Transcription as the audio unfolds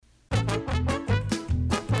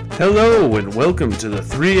Hello and welcome to the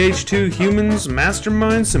 3H2 Humans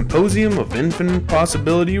Mastermind Symposium of Infinite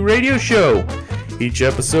Possibility radio show. Each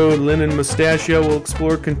episode, Lynn and Mustachio will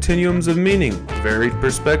explore continuums of meaning, varied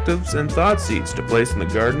perspectives, and thought seeds to place in the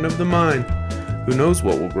garden of the mind. Who knows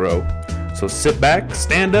what will grow? So sit back,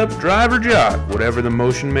 stand up, drive or jog. Whatever the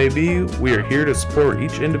motion may be, we are here to support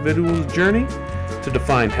each individual's journey to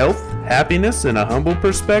define health, happiness, and a humble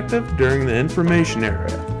perspective during the information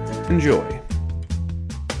era. Enjoy.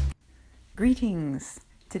 Greetings.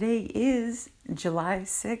 Today is July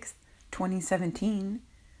 6th, 2017.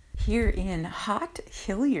 Here in hot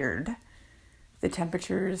Hilliard, the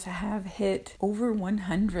temperatures have hit over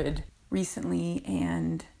 100 recently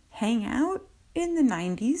and hang out in the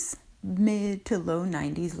 90s, mid to low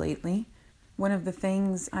 90s lately. One of the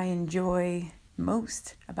things I enjoy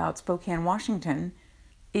most about Spokane, Washington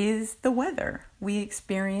is the weather. We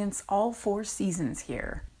experience all four seasons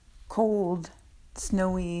here. Cold,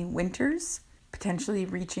 snowy winters, potentially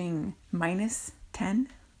reaching -10,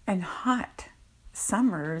 and hot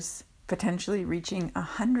summers, potentially reaching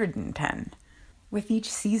 110. With each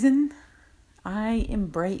season, I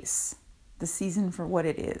embrace the season for what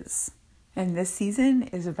it is. And this season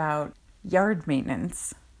is about yard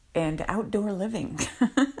maintenance and outdoor living.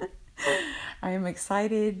 I am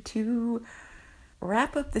excited to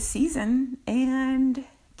wrap up the season and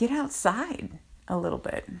get outside a little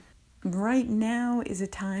bit. Right now is a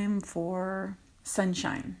time for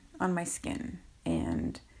sunshine on my skin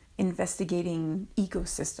and investigating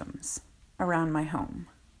ecosystems around my home.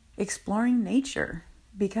 Exploring nature,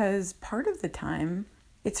 because part of the time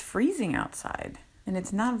it's freezing outside and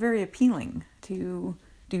it's not very appealing to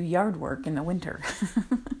do yard work in the winter.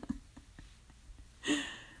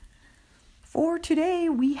 For today,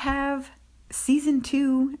 we have Season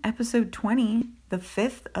 2, Episode 20, the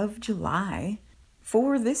 5th of July.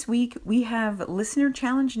 For this week, we have Listener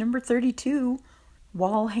Challenge number 32,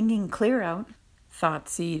 Wall Hanging Clear Out, Thought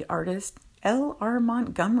Seed artist L.R.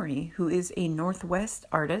 Montgomery, who is a Northwest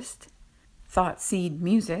artist, Thought Seed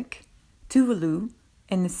music, Tuvalu,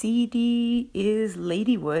 and the CD is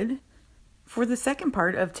Ladywood. For the second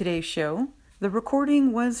part of today's show, the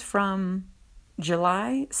recording was from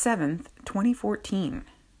July 7th, 2014,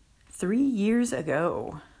 3 years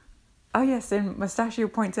ago. Oh yes, and Mustachio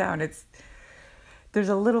points out there's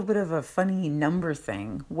a little bit of a funny number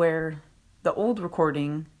thing where the old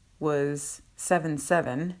recording was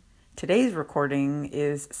 7-7, today's recording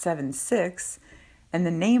is 7-6, and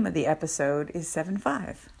the name of the episode is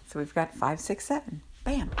 7-5. So we've got 5-6-7.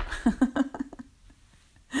 Bam!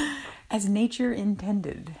 As nature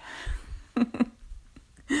intended.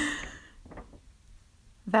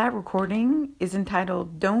 That recording is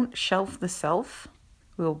entitled Don't Shelf the Self.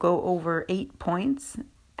 We'll go over 8 points,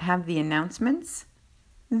 have the announcements,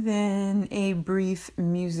 then a brief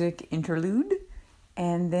music interlude,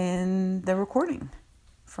 and then the recording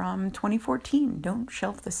from 2014, Don't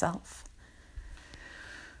Shelf the Self.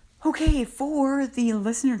 Okay, for the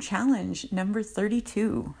listener challenge number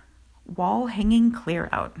 32, Wall Hanging Clear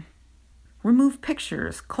Out. Remove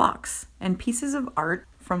pictures, clocks, and pieces of art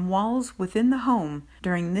from walls within the home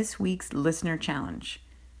during this week's listener challenge.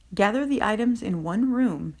 Gather the items in one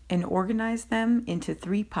room and organize them into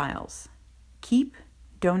 3 piles. Keep,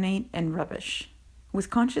 donate, and rubbish.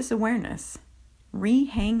 With conscious awareness,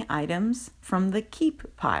 rehang items from the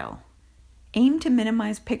keep pile. Aim to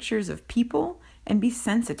minimize pictures of people and be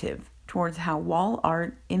sensitive towards how wall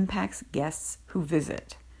art impacts guests who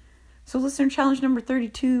visit. So listener challenge number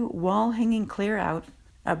 32, Wall Hanging Clear Out.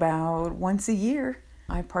 About once a year,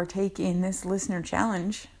 I partake in this listener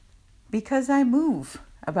challenge because I move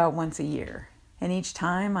about once a year. And each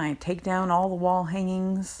time I take down all the wall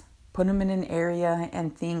hangings, put them in an area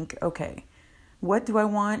and think, okay, what do I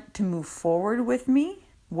want to move forward with me?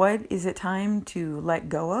 What is it time to let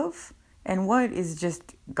go of? And what is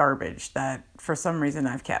just garbage that for some reason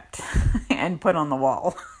I've kept and put on the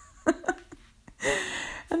wall?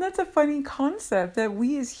 And that's a funny concept that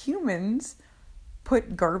we as humans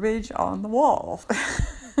put garbage on the wall.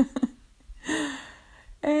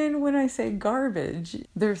 And when I say garbage,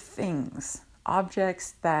 they're things,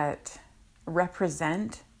 objects that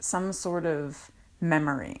represent some sort of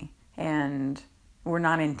memory and were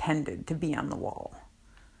not intended to be on the wall.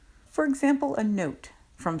 For example, a note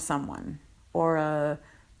from someone or a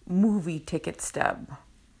movie ticket stub,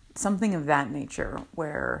 something of that nature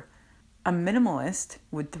where a minimalist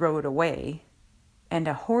would throw it away and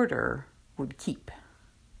a hoarder would keep.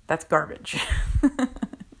 That's garbage.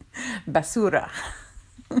 Basura.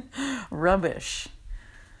 Rubbish.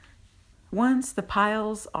 Once the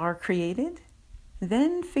piles are created,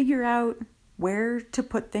 then figure out where to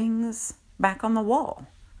put things back on the wall.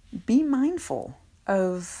 Be mindful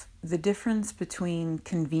of the difference between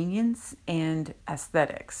convenience and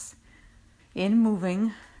aesthetics. In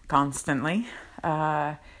moving constantly,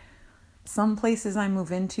 some places I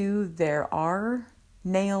move into, there are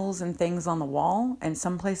nails and things on the wall, and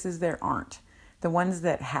some places there aren't. The ones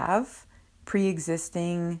that have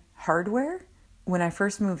pre-existing hardware, when I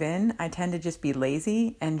first move in, I tend to just be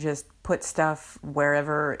lazy and just put stuff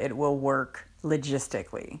wherever it will work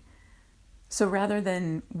logistically. So rather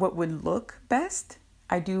than what would look best,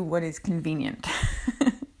 I do what is convenient.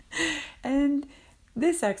 And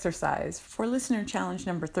this exercise for listener challenge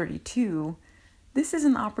number 32, this is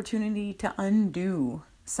an opportunity to undo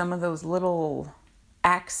some of those little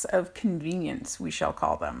acts of convenience, we shall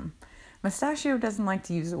call them. Mustachio doesn't like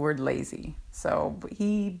to use the word lazy, so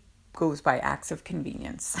he goes by acts of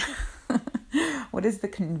convenience. What is the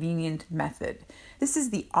convenient method? This is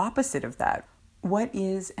the opposite of that. What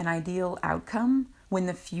is an ideal outcome when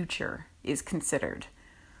the future is considered?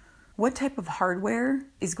 What type of hardware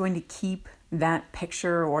is going to keep that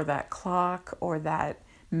picture or that clock or that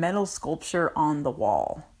metal sculpture on the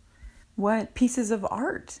wall? What pieces of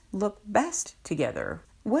art look best together?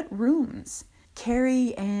 What rooms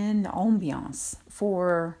carry an ambiance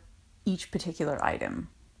for each particular item?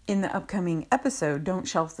 In the upcoming episode, Don't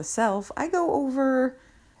Shelf the Self, I go over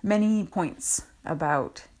many points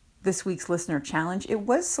about this week's listener challenge. It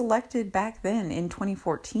was selected back then in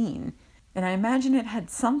 2014, and I imagine it had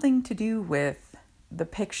something to do with the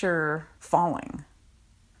picture falling.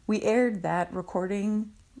 We aired that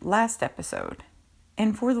recording last episode.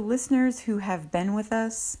 And for the listeners who have been with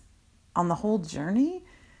us on the whole journey,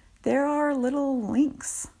 there are little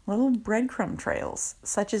links, little breadcrumb trails,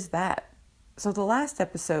 such as that. So the last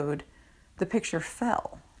episode, the picture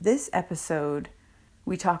fell. This episode,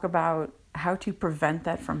 we talk about how to prevent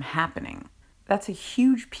that from happening. That's a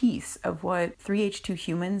huge piece of what 3H2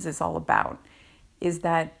 Humans is all about, is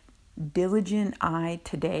that diligent eye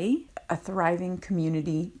today, a thriving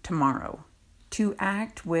community tomorrow. To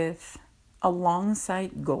act with a long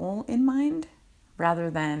sight goal in mind rather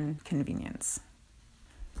than convenience.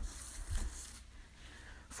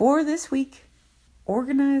 For this week,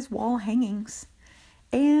 organize wall hangings.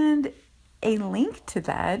 And a link to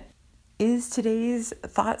that is today's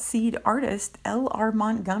Thought Seed artist, L.R.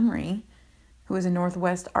 Montgomery, who is a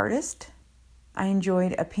Northwest artist. I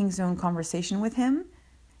enjoyed a Pink Zone conversation with him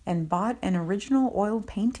and bought an original oil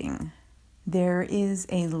painting. There is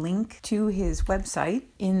a link to his website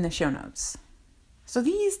in the show notes. So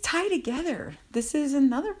these tie together. This is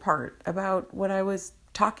another part about what I was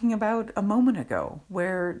talking about a moment ago,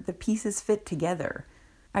 where the pieces fit together.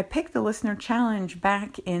 I picked the listener challenge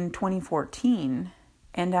back in 2014,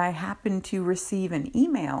 and I happened to receive an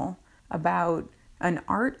email about an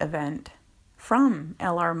art event from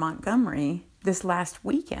L.R. Montgomery this last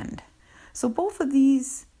weekend. So both of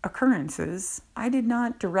these occurrences I did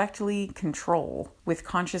not directly control with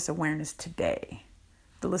conscious awareness today.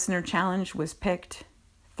 The listener challenge was picked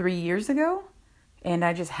 3 years ago, and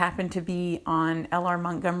I just happened to be on L.R.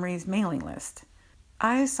 Montgomery's mailing list.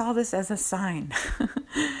 I saw this as a sign.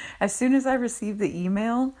 As soon as I received the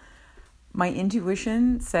email, my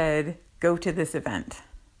intuition said, go to this event.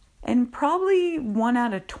 And probably 1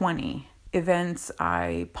 out of 20 events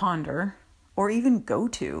I ponder or even go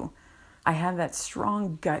to, I have that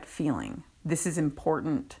strong gut feeling. This is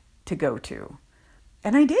important to go to.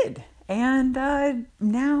 And I did. And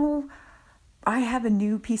now I have a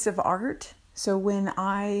new piece of art. So when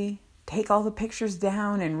I take all the pictures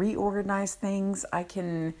down and reorganize things, I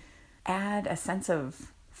can add a sense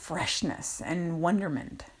of freshness and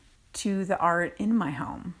wonderment to the art in my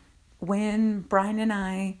home. When Brian and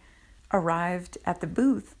I arrived at the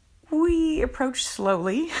booth, we approached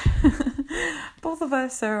slowly. Both of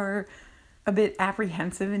us are a bit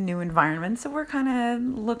apprehensive in new environments, so we're kind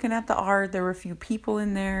of looking at the art. There were a few people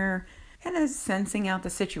in there, kind of sensing out the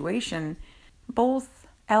situation. Both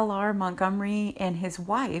L.R. Montgomery and his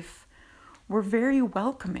wife were very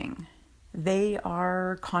welcoming. They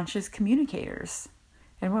are conscious communicators.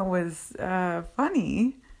 And what was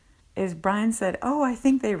funny is Brian said, "Oh, I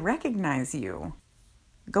think they recognize you.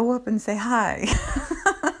 Go up and say hi."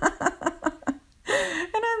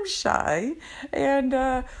 And I'm shy,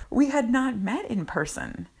 and we had not met in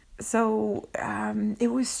person. So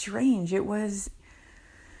it was strange. It was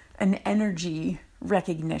an energy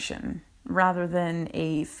recognition rather than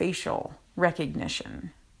a facial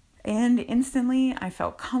recognition. And instantly I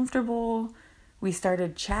felt comfortable. We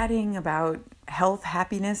started chatting about health,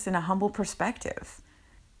 happiness, and a humble perspective.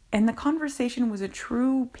 And the conversation was a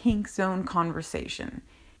true Pink Zone conversation.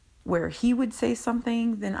 where he would say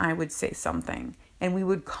something, then I would say something, and we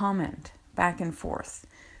would comment back and forth,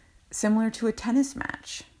 similar to a tennis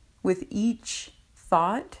match, with each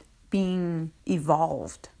thought being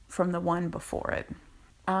evolved from the one before it.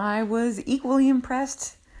 I was equally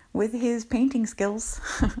impressed with his painting skills.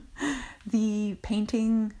 The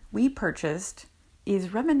painting we purchased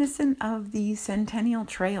is reminiscent of the Centennial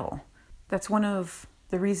Trail. That's one of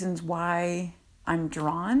the reasons why I'm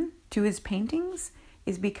drawn to his paintings,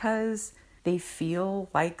 is because they feel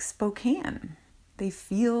like Spokane. They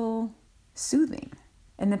feel soothing.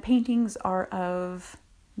 And the paintings are of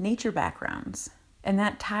nature backgrounds. And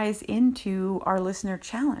that ties into our listener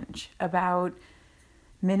challenge about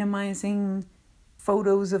minimizing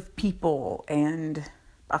photos of people and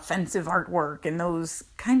offensive artwork and those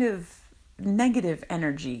kind of negative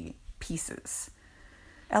energy pieces.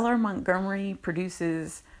 L.R. Montgomery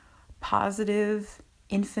produces positive,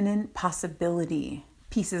 infinite possibility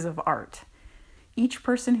pieces of art. Each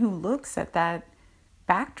person who looks at that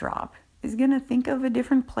backdrop is going to think of a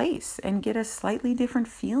different place and get a slightly different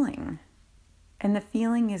feeling. And the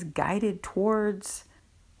feeling is guided towards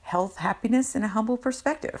health, happiness, and a humble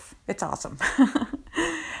perspective. It's awesome.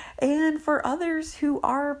 And for others who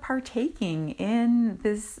are partaking in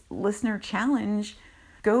this listener challenge,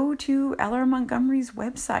 go to L.R. Montgomery's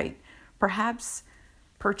website. Perhaps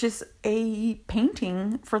purchase a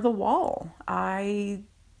painting for the wall. I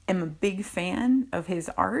am a big fan of his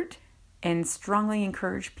art and strongly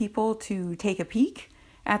encourage people to take a peek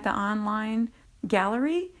at the online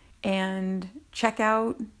gallery and check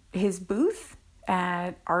out his booth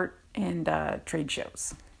at art and trade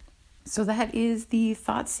shows. So that is the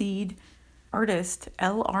Thoughtseed artist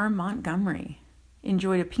L.R. Montgomery.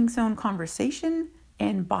 Enjoyed a Pink Zone conversation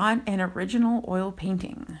and bought an original oil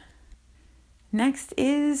painting. Next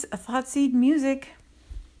is a Thoughtseed music,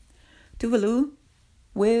 Tuvalu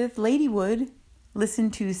with Ladywood.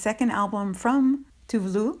 Listened to second album from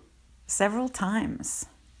Tuvalu several times.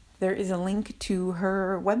 There is a link to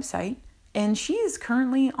her website, and she is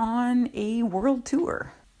currently on a world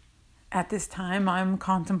tour. At this time, I'm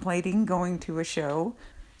contemplating going to a show.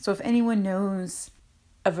 So if anyone knows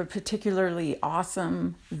of a particularly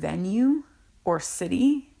awesome venue or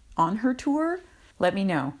city on her tour, let me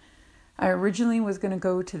know. I originally was going to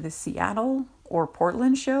go to the Seattle or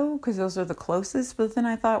Portland show because those are the closest. But then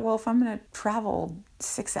I thought, well, if I'm going to travel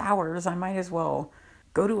 6 hours, I might as well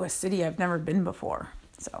go to a city I've never been before.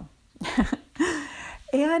 So,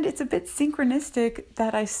 and it's a bit synchronistic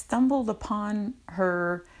that I stumbled upon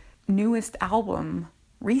her newest album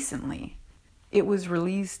recently. It was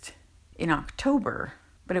released in October,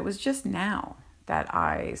 but it was just now that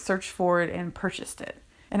I searched for it and purchased it.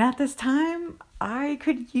 And at this time, I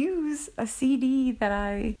could use a CD that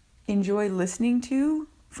I enjoy listening to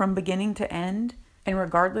from beginning to end, and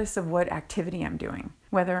regardless of what activity I'm doing,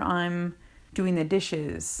 whether I'm doing the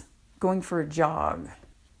dishes, going for a jog,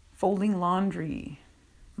 folding laundry,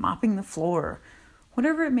 mopping the floor,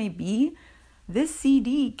 whatever it may be, this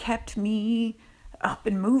CD kept me up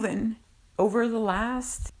and moving over the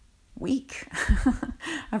last week.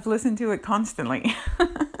 I've listened to it constantly.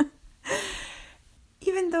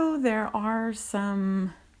 Even though there are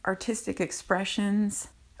some artistic expressions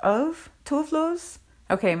of Tuflos.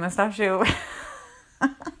 Okay, Mustachio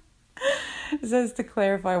says to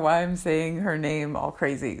clarify why I'm saying her name all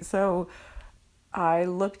crazy. So I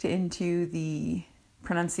looked into the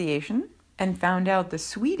pronunciation and found out the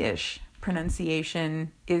Swedish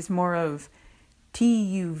pronunciation is more of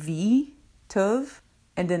T-U-V, tuv,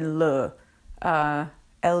 and then L,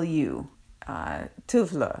 L-U,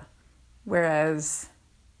 tuvla. Whereas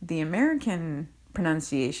the American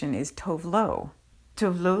pronunciation is tovlo.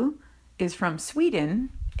 Tovlo is from Sweden,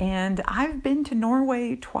 and I've been to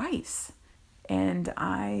Norway twice. And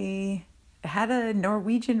I had a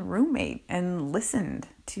Norwegian roommate and listened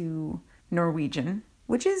to Norwegian,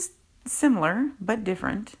 which is similar but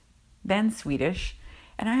different than Swedish.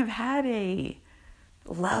 And I have had a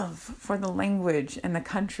love for the language and the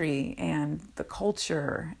country and the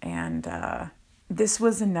culture. And this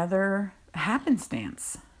was another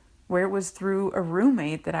happenstance where it was through a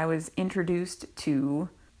roommate that I was introduced to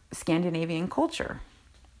Scandinavian culture.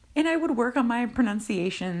 And I would work on my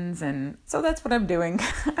pronunciations, and so that's what I'm doing.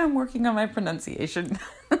 I'm working on my pronunciation.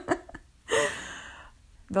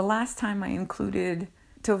 The last time I included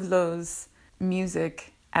Tovlo's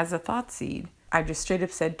music as a thought seed, I just straight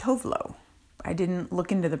up said Tovlo. I didn't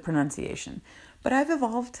look into the pronunciation, but I've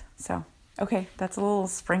evolved. So, okay, that's a little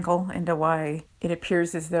sprinkle into why it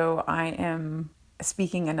appears as though I am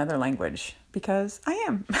speaking another language, because I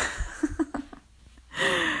am.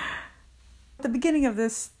 At the beginning of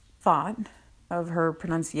this thought, of her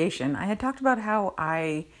pronunciation, I had talked about how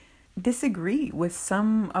I disagree with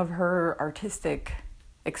some of her artistic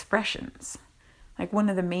expressions. Like one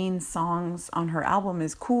of the main songs on her album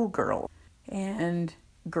is Cool Girl. And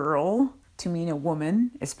girl, to mean a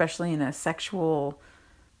woman, especially in a sexual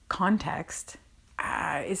context,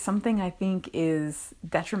 is something I think is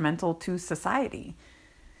detrimental to society.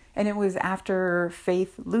 And it was after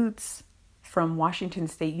Faith Lutz from Washington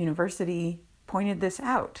State University pointed this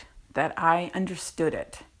out that I understood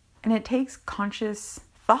it. And it takes conscious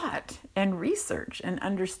thought and research and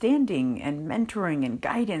understanding and mentoring and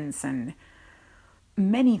guidance and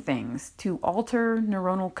many things to alter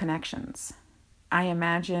neuronal connections. I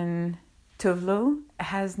imagine Tove Lo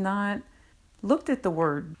has not looked at the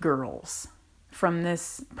word girls from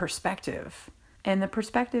this perspective. And the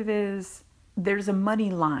perspective is there's a muddy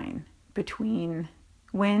line between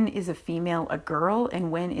when is a female a girl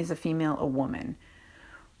and when is a female a woman.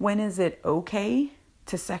 When is it okay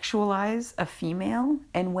to sexualize a female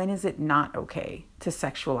and when is it not okay to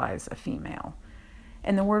sexualize a female?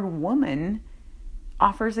 And the word woman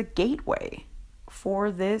offers a gateway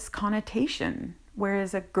for this connotation,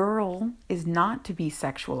 whereas a girl is not to be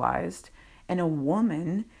sexualized and a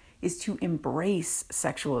woman is to embrace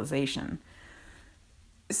sexualization.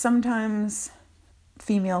 Sometimes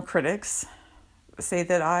female critics say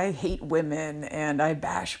that I hate women and I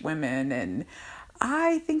bash women, and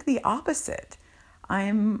I think the opposite.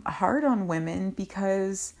 I'm hard on women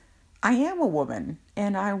because I am a woman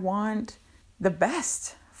and I want the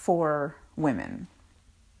best for women.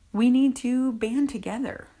 We need to band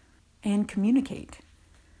together and communicate.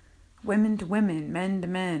 Women to women, men to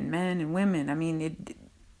men, men and women. I mean,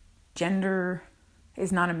 gender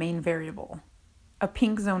is not a main variable. A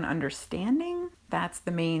pink zone understanding, that's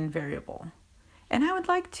the main variable. And I would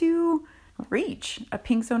like to reach a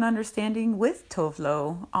pink zone understanding with Tove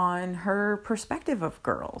Lo on her perspective of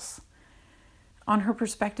girls, on her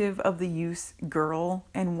perspective of the use girl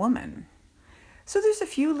and woman. So there's a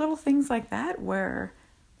few little things like that where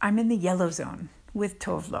I'm in the yellow zone with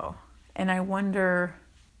Tove Lo, and I wonder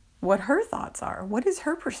what her thoughts are. What is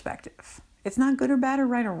her perspective? It's not good or bad or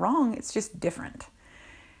right or wrong. It's just different.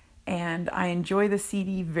 And I enjoy the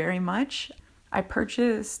CD very much. I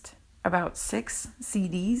purchased about 6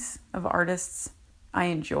 CDs of artists I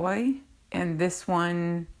enjoy, and this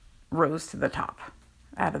one rose to the top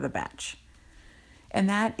out of the batch. And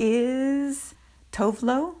that is Tove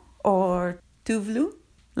Lo, or Tove Lo,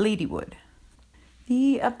 Ladywood.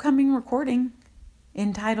 The upcoming recording,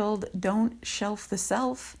 entitled Don't Shelf the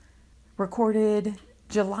Self, recorded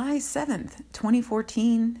July 7th,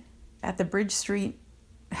 2014 at the Bridge Street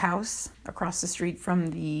house across the street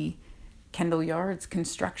from the Kendall Yards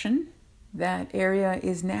construction. That area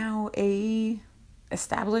is now a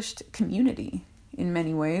established community in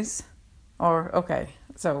many ways.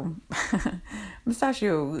 So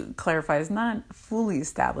Mustachio clarifies, not fully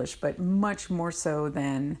established, but much more so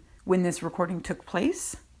than when this recording took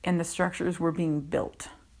place and the structures were being built.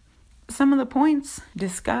 Some of the points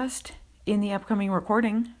discussed in the upcoming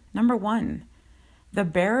recording. Number 1, the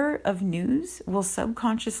bearer of news will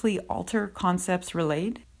subconsciously alter concepts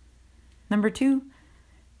relayed. Number 2,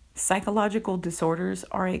 psychological disorders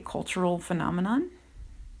are a cultural phenomenon.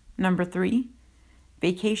 Number 3,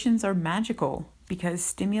 vacations are magical because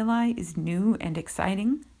stimuli is new and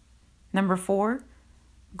exciting. Number 4,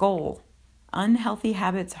 goal, unhealthy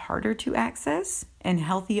habits harder to access and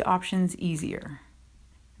healthy options easier.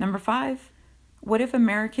 Number 5, what if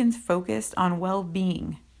Americans focused on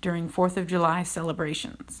well-being during 4th of July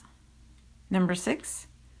celebrations? Number 6,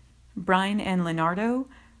 Brian and Leonardo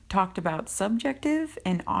talked about subjective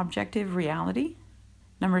and objective reality.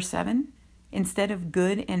 Number 7, instead of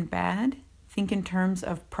good and bad, think in terms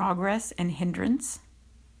of progress and hindrance.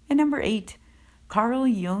 And number 8, Carl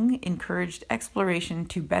Jung encouraged exploration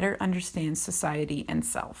to better understand society and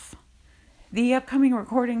self. The upcoming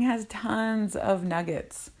recording has tons of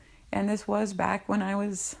nuggets, and this was back when I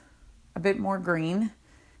was a bit more green,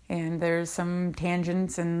 and there's some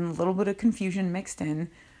tangents and a little bit of confusion mixed in,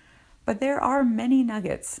 but there are many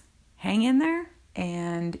nuggets. Hang in there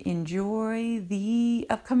and enjoy the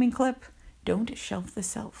upcoming clip, Don't Shelf the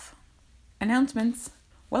Self. Announcements.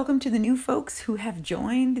 Welcome to the new folks who have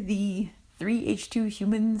joined the 3H2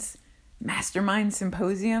 Humans Mastermind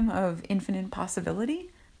Symposium of Infinite Possibility.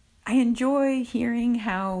 I enjoy hearing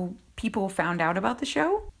how people found out about the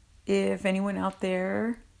show. If anyone out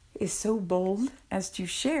there is so bold as to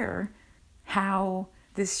share how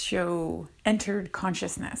this show entered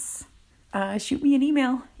consciousness, shoot me an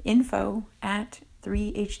email,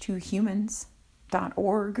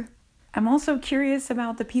 info@3h2humans.org. I'm also curious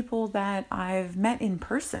about the people that I've met in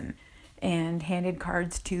person and handed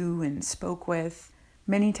cards to and spoke with.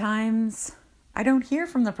 Many times, I don't hear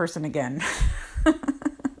from the person again.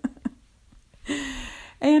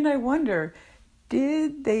 And I wonder,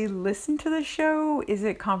 did they listen to the show? Is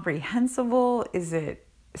it comprehensible? Is it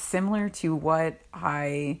similar to what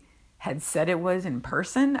I had said it was in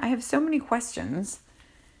person? I have so many questions,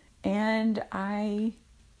 and I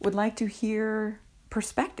would like to hear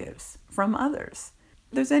perspectives from others.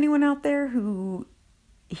 If there's anyone out there who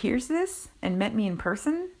hears this and met me in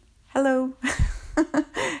person, hello.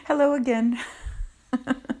 Hello again.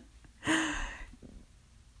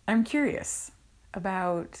 I'm curious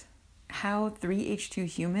about how 3H2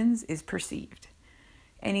 Humans is perceived.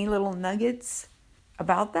 Any little nuggets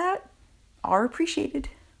about that are appreciated.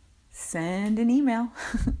 Send an email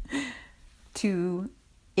to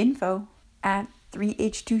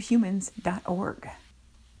info@3h2humans.org.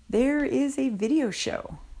 There is a video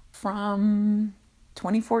show from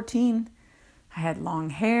 2014. I had long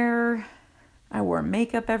hair. I wore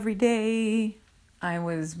makeup every day. I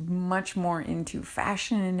was much more into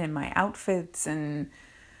fashion and my outfits and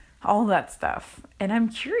all that stuff. And I'm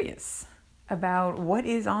curious about what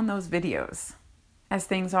is on those videos. As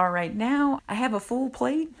things are right now, I have a full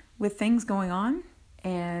plate with things going on,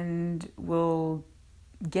 and we'll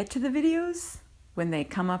get to the videos when they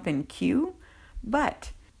come up in queue.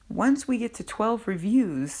 But once we get to 12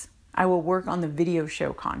 reviews, I will work on the video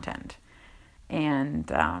show content. And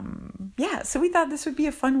so we thought this would be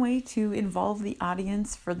a fun way to involve the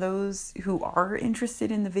audience. For those who are interested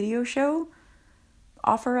in the video show,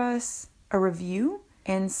 offer us a review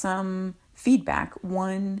and some feedback.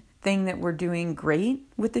 One thing that we're doing great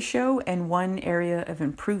with the show and one area of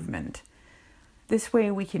improvement. This way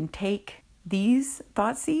we can take these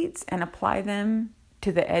thought seeds and apply them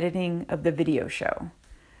to the editing of the video show.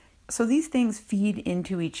 So these things feed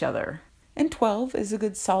into each other. And 12 is a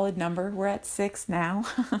good solid number. We're at 6 now.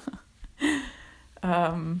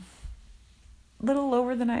 Little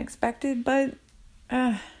lower than I expected, but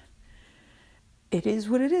it is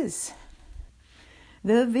what it is.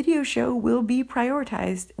 The video show will be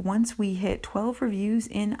prioritized once we hit 12 reviews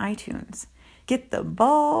in iTunes. Get the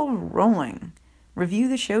ball rolling. Review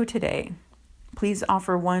the show today. Please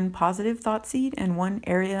offer one positive thought seed and one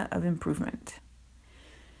area of improvement.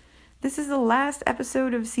 This is the last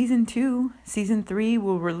episode of Season 2. Season 3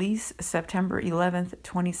 will release September 11th,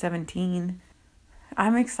 2017.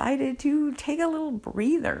 I'm excited to take a little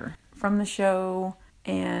breather from the show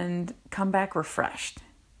and come back refreshed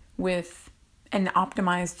with an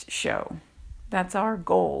optimized show. That's our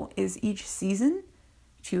goal, is each season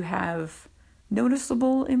to have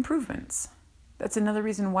noticeable improvements. That's another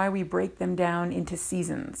reason why we break them down into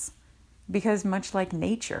seasons. Because much like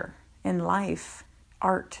nature and life,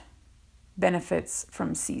 art benefits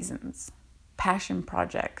from seasons. Passion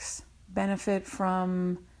projects benefit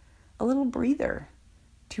from a little breather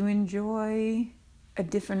to enjoy a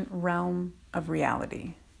different realm of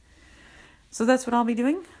reality. So that's what I'll be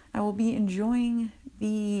doing. I will be enjoying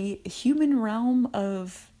the human realm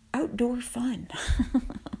of outdoor fun.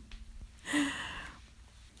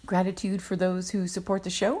 Gratitude for those who support the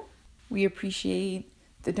show. We appreciate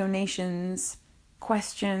the donations,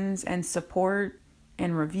 questions, and support,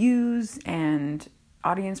 and reviews, and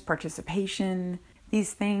audience participation.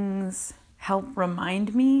 These things help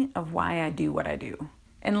remind me of why I do what I do.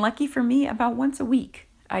 And lucky for me, about once a week,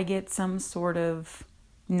 I get some sort of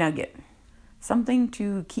nugget, something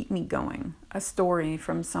to keep me going, a story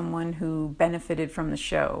from someone who benefited from the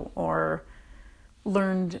show or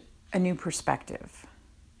learned a new perspective.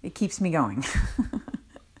 It keeps me going.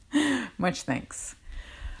 Much thanks.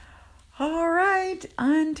 All right,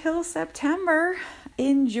 until September,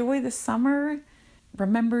 enjoy the summer.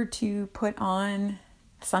 Remember to put on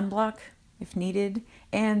sunblock if needed,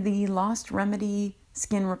 and the Lost Remedy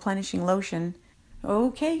Skin Replenishing Lotion.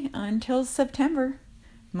 Okay, until September,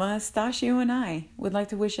 Mustachio and I would like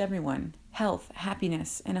to wish everyone health,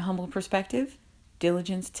 happiness, and a humble perspective.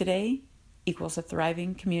 Diligence today equals a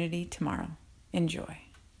thriving community tomorrow. Enjoy.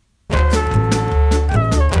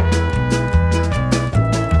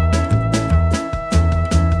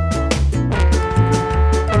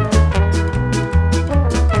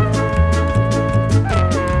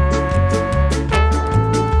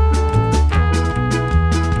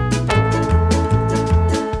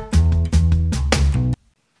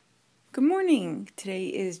 Today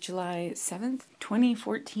is July 7th,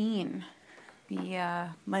 2014, the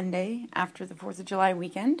Monday after the 4th of July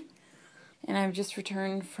weekend, and I've just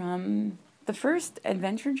returned from the first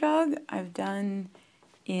adventure jog I've done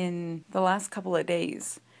in the last couple of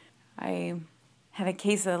days. I had a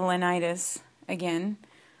case of Lenitis again.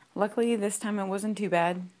 Luckily, this time it wasn't too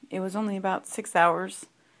bad. it was only about 6 hours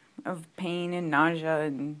of pain and nausea,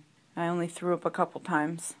 and I only threw up a couple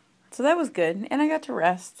times. So that was good, and I got to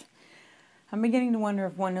rest. I'm beginning to wonder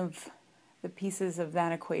if one of the pieces of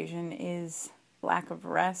that equation is lack of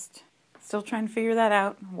rest. Still trying to figure that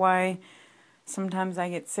out, why sometimes I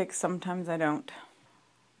get sick, sometimes I don't.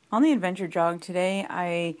 On the adventure jog today,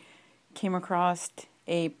 I came across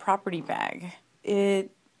a property bag.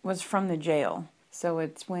 It was from the jail. So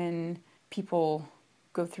it's when people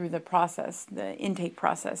go through the process, the intake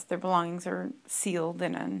process, their belongings are sealed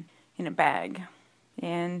in a bag.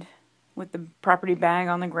 And with the property bag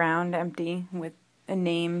on the ground, empty, with a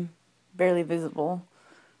name barely visible,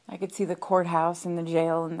 I could see the courthouse and the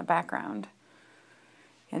jail in the background.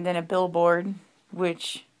 And then a billboard,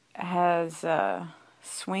 which has a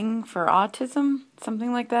Swing for Autism,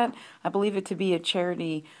 something like that. I believe it to be a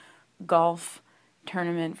charity golf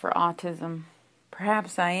tournament for autism.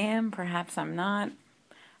 Perhaps I am, perhaps I'm not.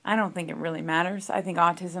 I don't think it really matters. I think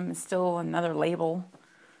autism is still another label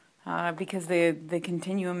because the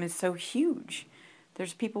continuum is so huge.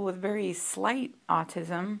 There's people with very slight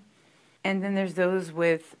autism, and then there's those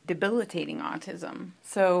with debilitating autism.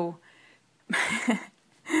 So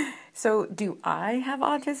do I have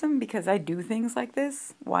autism because I do things like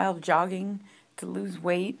this while jogging to lose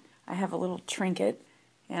weight? I have a little trinket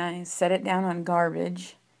and I set it down on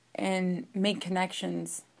garbage and make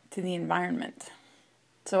connections to the environment.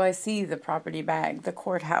 So I see the property bag, the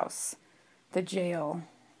courthouse, the jail,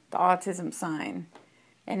 the autism sign,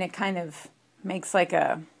 and it kind of makes like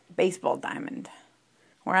a baseball diamond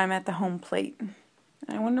where I'm at the home plate. And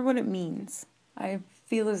I wonder what it means. I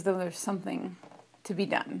feel as though there's something to be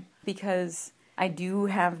done because I do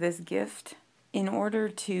have this gift. In order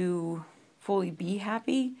to fully be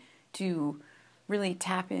happy, to really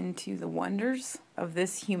tap into the wonders of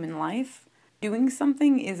this human life, doing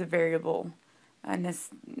something is a variable, a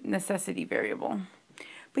necessity variable.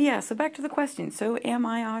 But yeah, so back to the question. So am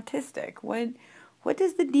I autistic? What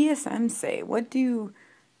does the DSM say? What do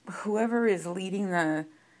whoever is leading the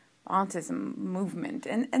autism movement?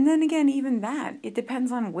 And then again, even that, it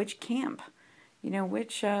depends on which camp,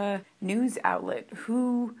 which news outlet,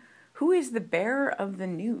 who is the bearer of the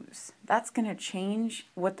news. That's going to change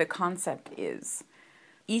what the concept is.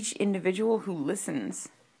 Each individual who listens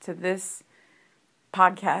to this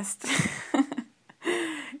podcast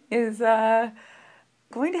is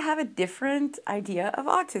going to have a different idea of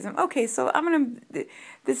autism. Okay, so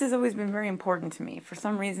this has always been very important to me. For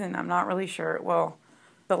some reason, I'm not really sure. Well,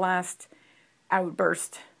 the last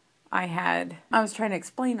outburst I was trying to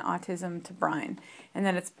explain autism to Brian, and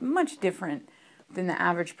that it's much different than the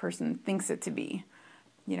average person thinks it to be.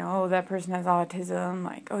 That person has autism,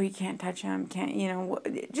 like, oh, you can't touch him,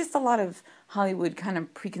 just a lot of Hollywood kind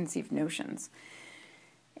of preconceived notions.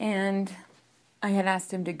 And I had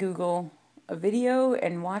asked him to Google a video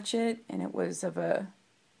and watch it, and it was of a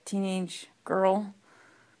teenage girl,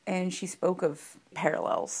 and she spoke of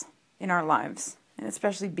parallels in our lives, and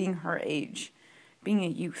especially being her age, being a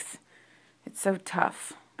youth. It's so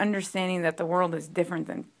tough, understanding that the world is different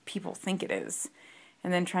than people think it is,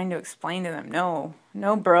 and then trying to explain to them, no,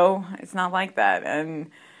 bro, it's not like that, and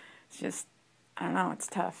it's just, I don't know, it's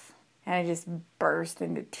tough. And I just burst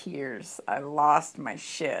into tears. I lost my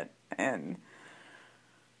shit, and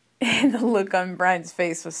the look on Brian's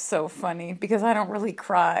face was so funny because I don't really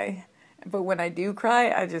cry. But when I do cry,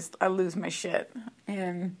 I lose my shit.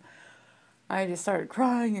 And I just started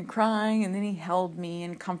crying, and then he held me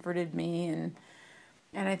and comforted me. And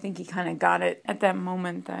I think he kind of got it at that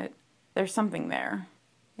moment that there's something there.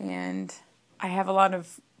 And I have a lot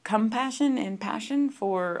of compassion and passion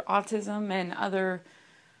for autism and other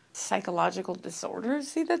psychological disorders.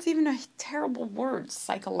 See, that's even a terrible word,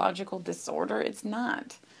 psychological disorder. It's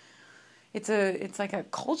not. It's like a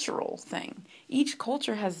cultural thing. Each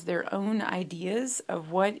culture has their own ideas of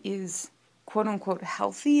what is quote unquote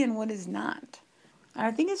healthy and what is not. And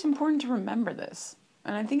I think it's important to remember this.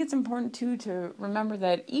 And I think it's important too to remember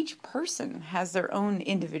that each person has their own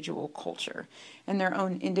individual culture and their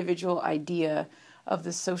own individual idea of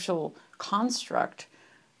the social construct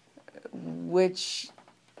which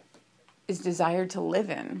is desired to live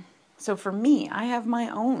in. So for me, I have my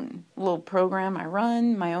own little program I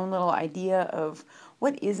run, my own little idea of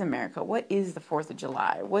what is America, what is the 4th of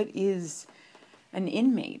July, what is an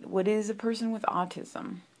inmate, what is a person with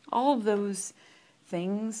autism. All of those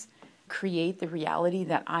things create the reality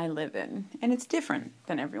that I live in, and it's different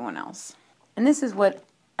than everyone else. And this is what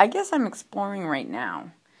I guess I'm exploring right now.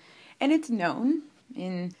 And it's known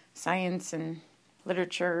in science and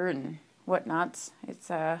literature and whatnots. It's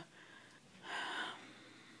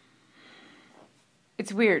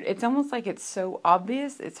It's weird. It's almost like it's so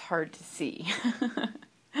obvious, it's hard to see.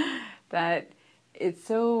 That it's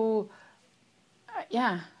so,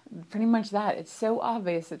 yeah, pretty much that. It's so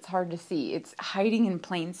obvious, it's hard to see. It's hiding in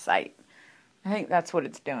plain sight. I think that's what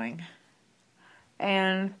it's doing.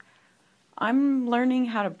 And I'm learning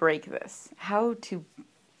how to break this, how to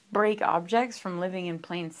break objects from living in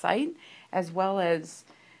plain sight, as well as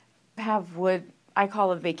have what I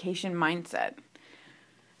call a vacation mindset.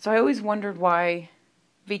 So I always wondered why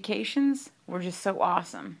vacations were just so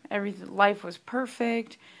awesome. Life was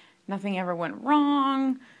perfect. Nothing ever went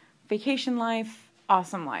wrong. Vacation life,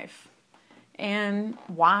 awesome life. And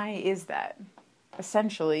why is that?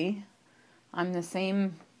 Essentially, I'm the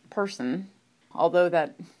same person, although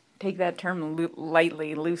take that term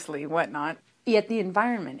lightly, loosely, whatnot. Yet the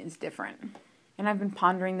environment is different. And I've been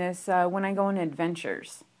pondering this when I go on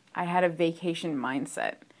adventures. I had a vacation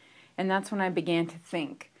mindset. And that's when I began to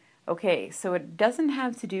think, okay, so it doesn't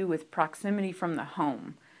have to do with proximity from the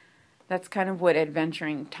home. That's kind of what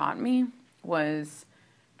adventuring taught me, was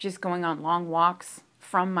just going on long walks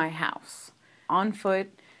from my house. On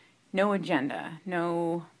foot, no agenda,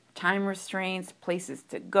 no time restraints, places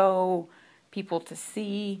to go, people to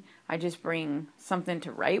see. I just bring something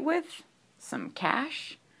to write with, some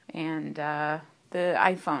cash, and the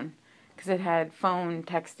iPhone, because it had phone,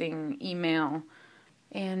 texting, email,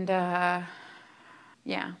 and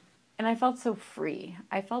yeah. And I felt so free.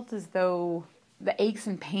 I felt as though the aches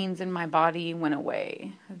and pains in my body went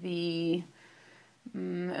away. The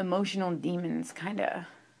emotional demons kind of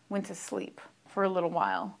went to sleep for a little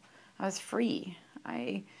while. I was free.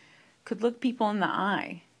 I could look people in the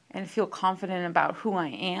eye and feel confident about who I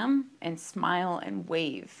am and smile and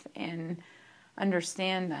wave and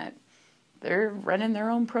understand that they're running their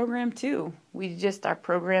own program too. Our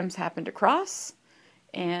programs happen to cross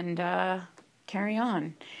and carry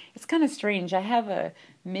on. It's kind of strange. I have a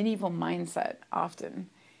medieval mindset often,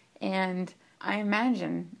 and I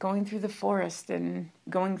imagine going through the forest and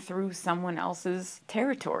going through someone else's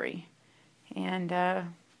territory, and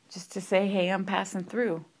just to say, hey, I'm passing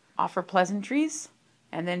through, offer pleasantries,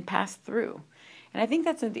 and then pass through. And I think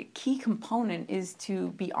that's a key component, is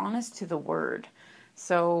to be honest to the word.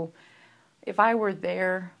 So if I were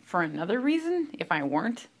there for another reason, if I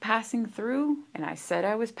weren't passing through and I said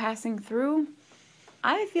I was passing through,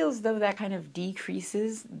 I feel as though that kind of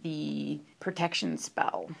decreases the protection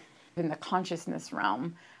spell in the consciousness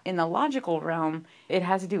realm. In the logical realm, it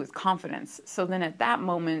has to do with confidence. So then at that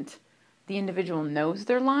moment, the individual knows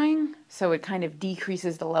they're lying, so it kind of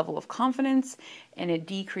decreases the level of confidence, and it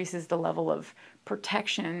decreases the level of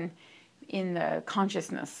protection in the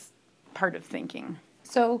consciousness part of thinking.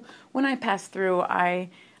 So when I pass through, I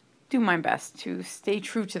do my best to stay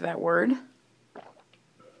true to that word.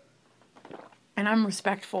 And I'm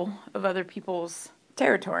respectful of other people's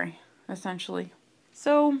territory, essentially.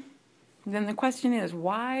 So then the question is,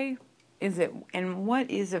 why is it, and what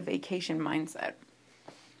is a vacation mindset?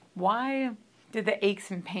 Why did the aches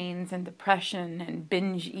and pains and depression and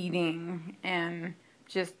binge eating and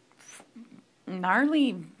just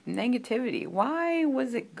gnarly negativity, why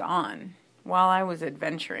was it gone while I was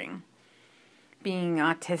adventuring? Being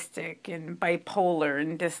autistic and bipolar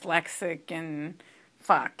and dyslexic and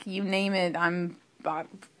fuck, you name it,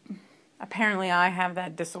 apparently I have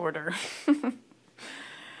that disorder.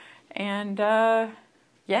 And,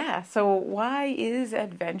 yeah, so why is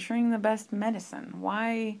adventuring the best medicine?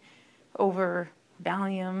 Why over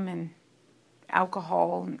Valium and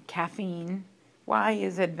alcohol and caffeine? Why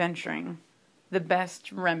is adventuring the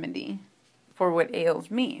best remedy for what ails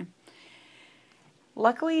me?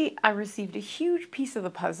 Luckily, I received a huge piece of the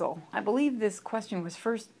puzzle. I believe this question was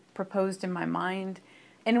first proposed in my mind.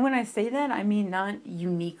 And when I say that, I mean not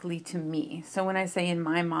uniquely to me. So when I say in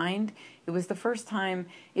my mind, it was the first time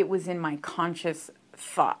it was in my conscious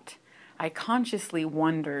thought. I consciously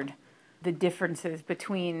wondered the differences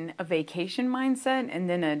between a vacation mindset and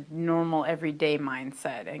then a normal everyday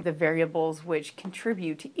mindset, and the variables which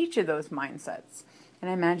contribute to each of those mindsets.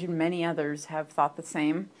 And I imagine many others have thought the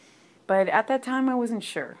same. But at that time, I wasn't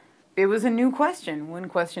sure. It was a new question. When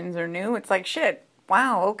questions are new, it's like, shit,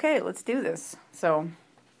 wow, okay, let's do this. So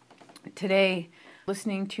today,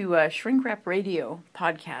 listening to a Shrink Wrap Radio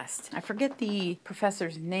podcast. I forget the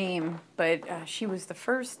professor's name, but she was the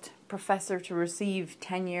first professor to receive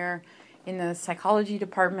tenure in the psychology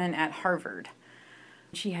department at Harvard.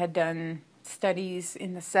 She had done studies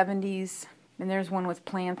in the 70s, and there's one with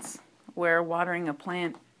plants where watering a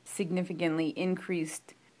plant significantly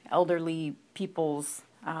increased elderly people's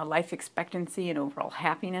life expectancy and overall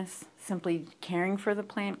happiness, simply caring for the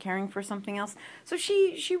plant, caring for something else. So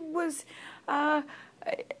she was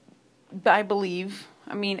I believe,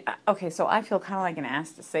 okay, so I feel kind of like an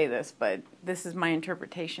ass to say this, but this is my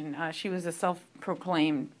interpretation. She was a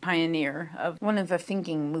self-proclaimed pioneer of one of the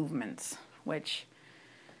thinking movements, which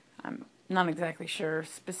I'm not exactly sure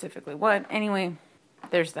specifically what. Anyway,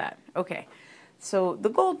 there's that. Okay, so the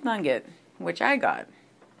gold nugget, which I got,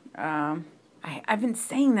 I've been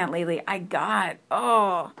saying that lately. And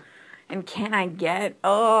can I get,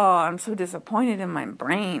 I'm so disappointed in my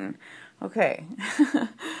brain. Okay.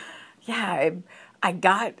 Yeah, I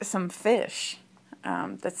got some fish.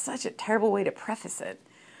 That's such a terrible way to preface it.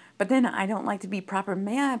 But then I don't like to be proper.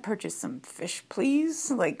 May I purchase some fish,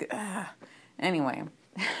 please? Anyway.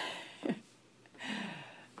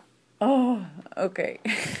 Oh, okay.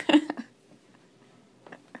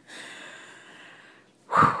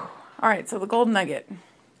 All right, so the gold nugget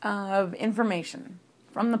of information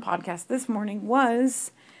from the podcast this morning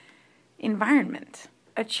was environment.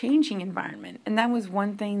 A changing environment. And that was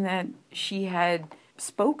one thing that she had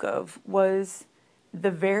spoke of, was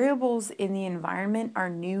the variables in the environment are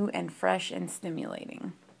new and fresh and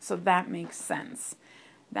stimulating. So that makes sense.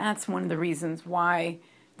 That's one of the reasons why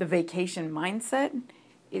the vacation mindset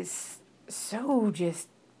is so just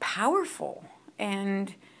powerful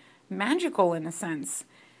and magical in a sense,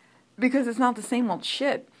 because it's not the same old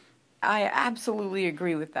shit. I absolutely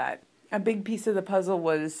agree with that. A big piece of the puzzle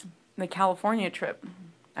was the California trip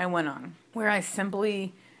I went on, where I felt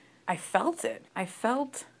it. I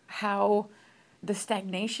felt how the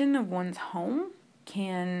stagnation of one's home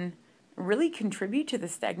can really contribute to the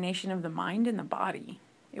stagnation of the mind and the body.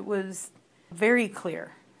 It was very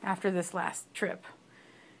clear after this last trip.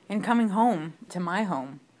 And coming home to my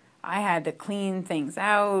home, I had to clean things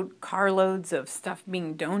out, carloads of stuff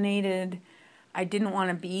being donated. I didn't want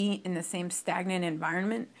to be in the same stagnant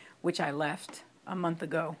environment, which I left a month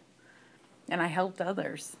ago. And I helped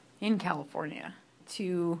others in California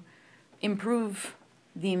to improve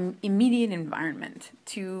the immediate environment,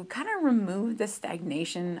 to kind of remove the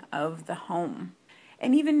stagnation of the home.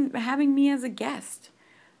 And even having me as a guest.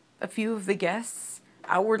 A few of the guests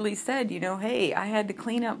outwardly said, hey, I had to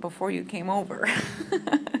clean up before you came over.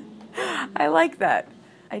 I like that.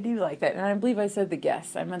 I do like that. And I believe I said the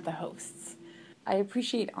guests. I meant the hosts. I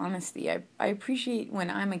appreciate honesty. I appreciate when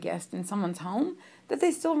I'm a guest in someone's home that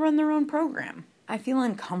they still run their own program. I feel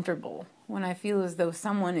uncomfortable when I feel as though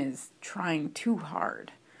someone is trying too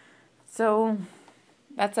hard. So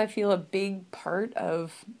that's, I feel, a big part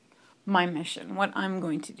of my mission, what I'm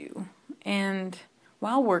going to do. And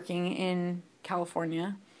while working in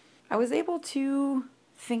California, I was able to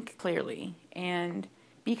think clearly and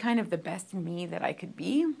be kind of the best me that I could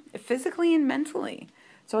be, physically and mentally.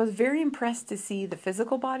 So I was very impressed to see the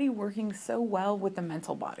physical body working so well with the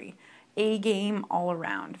mental body. A game all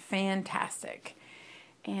around. Fantastic.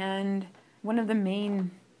 And one of the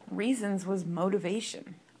main reasons was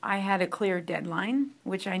motivation. I had a clear deadline,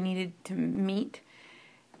 which I needed to meet,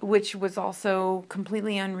 which was also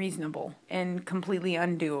completely unreasonable and completely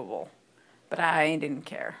undoable. But I didn't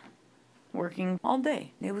care. Working all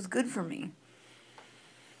day. It was good for me.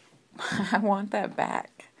 I want that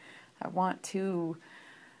back. I want to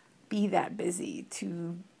be that busy,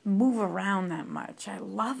 to move around that much. I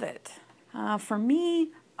love it. For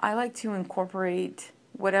me, I like to incorporate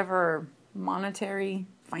whatever monetary,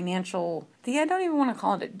 financial, I don't even want to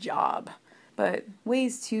call it a job, but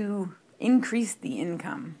ways to increase the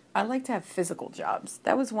income. I like to have physical jobs.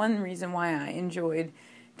 That was one reason why I enjoyed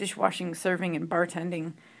dishwashing, serving, and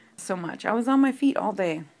bartending so much. I was on my feet all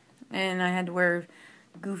day, and I had to wear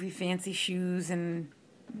goofy fancy shoes and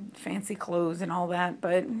fancy clothes and all that,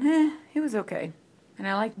 but it was okay. And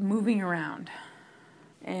I like moving around.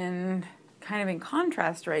 And kind of in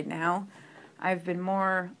contrast right now, I've been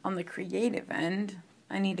more on the creative end.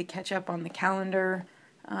 I need to catch up on the calendar,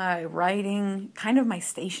 writing, kind of my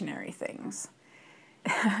stationary things.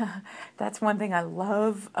 That's one thing I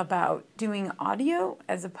love about doing audio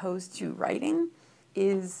as opposed to writing,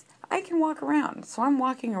 is I can walk around. So I'm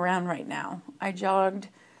walking around right now. I jogged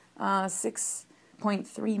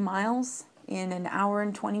 6.3 miles in an hour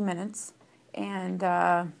and 20 minutes. And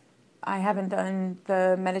I haven't done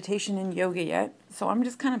the meditation and yoga yet. So I'm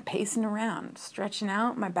just kind of pacing around, stretching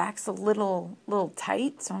out. My back's a little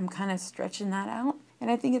tight, so I'm kind of stretching that out. And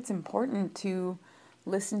I think it's important to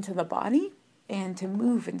listen to the body and to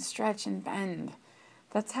move and stretch and bend.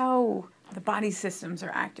 That's how the body systems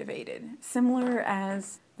are activated. Similar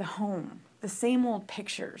as the home. The same old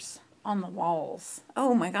pictures on the walls.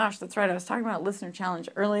 Oh my gosh, that's right. I was talking about listener challenge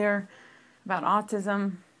earlier, about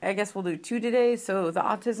autism. I guess we'll do 2 today. So the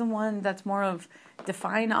autism one, that's more of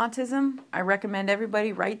define autism. I recommend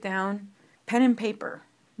everybody write down pen and paper.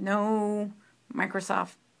 No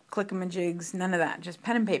Microsoft clickamajigs, none of that. Just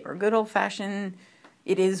pen and paper. Good old-fashioned,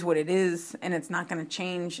 it is what it is, and it's not going to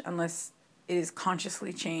change unless it is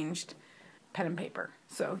consciously changed. Pen and paper.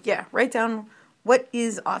 So, yeah, write down what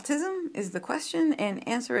is autism is the question, and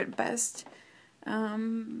answer it best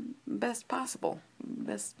possible.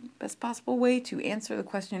 Best possible way to answer the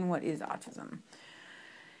question, what is autism?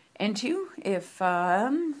 And 2, if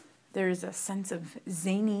there's a sense of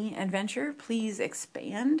zany adventure, please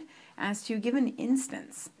expand as to give an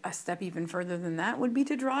instance. A step even further than that would be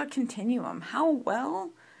to draw a continuum. How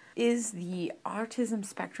well is the autism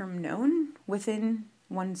spectrum known within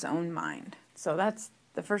one's own mind? So that's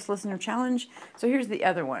the first listener challenge. So here's the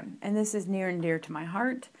other one, and this is near and dear to my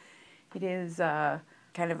heart. It is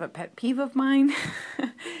kind of a pet peeve of mine,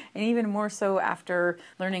 and even more so after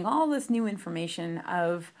learning all this new information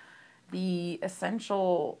of the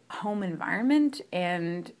essential home environment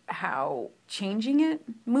and how changing it,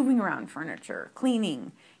 moving around furniture,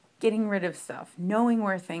 cleaning, getting rid of stuff, knowing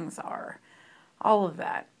where things are, all of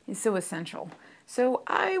that is so essential. So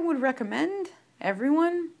I would recommend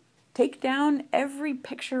everyone take down every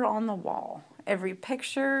picture on the wall, every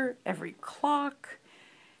picture, every clock,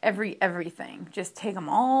 everything. Just take them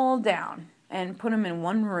all down and put them in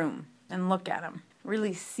one room and look at them.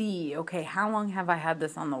 Really see, okay, how long have I had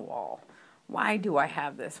this on the wall? Why do I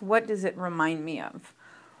have this? What does it remind me of?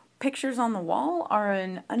 Pictures on the wall are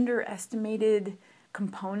an underestimated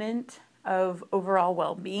component of overall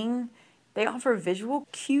well-being. They offer visual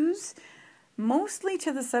cues, mostly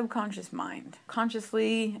to the subconscious mind.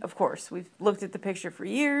 Consciously, of course, we've looked at the picture for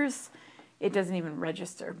years. It doesn't even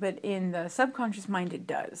register, but in the subconscious mind, it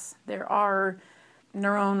does. There are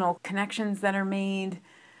neuronal connections that are made.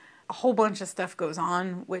 A whole bunch of stuff goes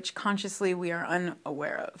on, which consciously we are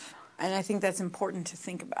unaware of. And I think that's important to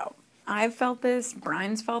think about. I've felt this,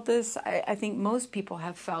 Brian's felt this. I think most people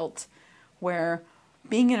have felt where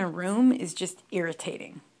being in a room is just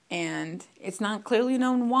irritating. And it's not clearly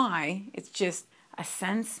known why. It's just a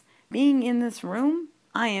sense, being in this room,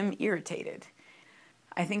 I am irritated.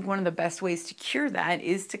 I think one of the best ways to cure that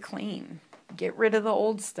is to clean. Get rid of the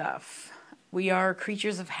old stuff. We are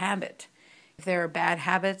creatures of habit. If there are bad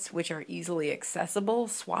habits which are easily accessible,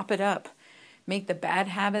 swap it up. Make the bad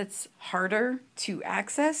habits harder to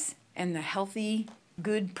access and the healthy,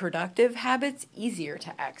 good, productive habits easier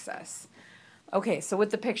to access. Okay, so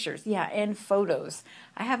with the pictures, yeah, and photos.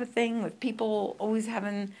 I have a thing with people always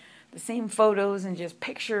having the same photos and just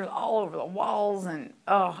pictures all over the walls, and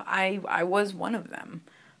I was one of them.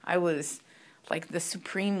 I was like the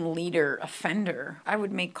supreme leader offender. I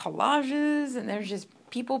would make collages, and there's just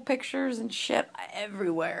people pictures and shit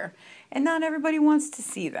everywhere, and not everybody wants to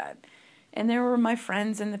see that. And there were my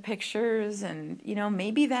friends in the pictures, and, you know,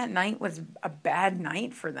 maybe that night was a bad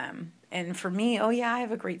night for them. And for me, oh yeah, I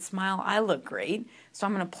have a great smile, I look great, so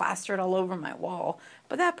I'm going to plaster it all over my wall.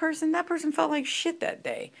 But that person felt like shit that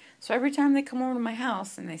day. So every time they come over to my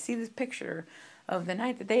house and they see this picture of the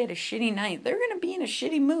night that they had a shitty night, they're going to be in a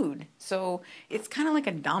shitty mood. So it's kind of like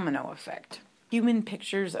a domino effect. Human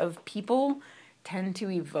pictures of people tend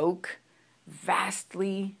to evoke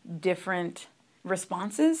vastly different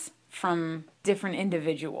responses from different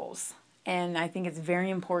individuals. And I think it's very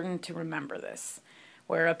important to remember this,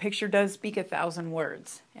 where a picture does speak 1,000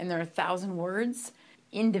 words, and there are 1,000 words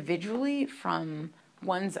individually from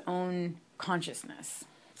one's own consciousness.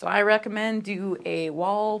 So I recommend do a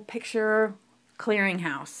wall picture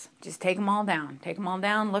clearinghouse. Just take them all down,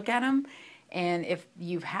 look at them, and if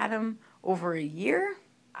you've had them over a year,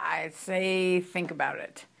 I'd say think about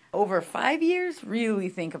it. Over 5 years, really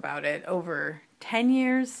think about it. Over 10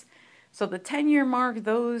 years, so the 10-year mark,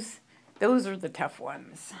 those are the tough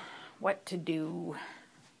ones. What to do?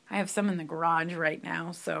 I have some in the garage right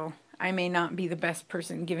now, so I may not be the best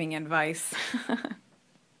person giving advice.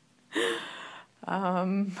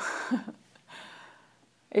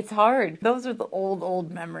 It's hard. Those are the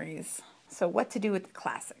old memories. So what to do with the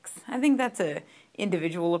classics? I think that's an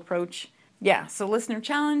individual approach. Yeah, so listener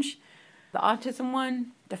challenge, the autism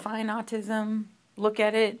one, define autism, look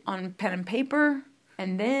at it on pen and paper,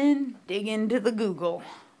 and then dig into the Google.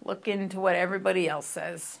 Look into what everybody else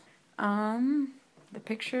says. The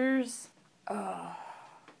pictures. Yeah,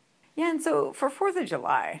 and so for 4th of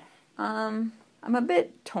July, I'm a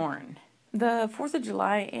bit torn. The 4th of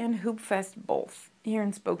July and Hoop Fest both here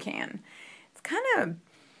in Spokane. It's kind of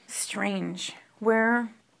strange where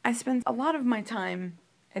I spend a lot of my time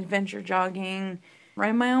adventure jogging,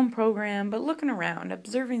 writing my own program, but looking around,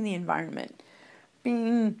 observing the environment,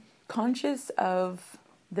 being conscious of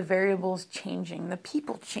the variables changing, the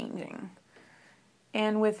people changing.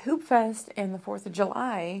 And with Hoop Fest and the 4th of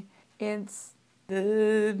July, it's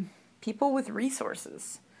the people with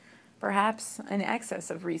resources. perhaps an excess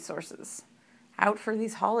of resources out for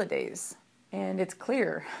these holidays. And it's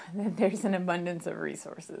clear that there's an abundance of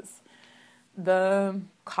resources. The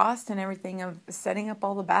cost and everything of setting up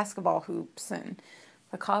all the basketball hoops and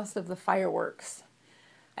the cost of the fireworks.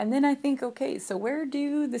 And then I think, okay, so where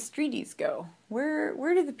do the streeties go? Where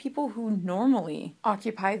do the people who normally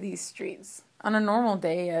occupy these streets on a normal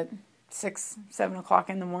day at 6, 7 o'clock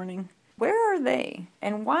in the morning? Where are they?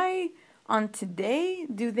 And why on today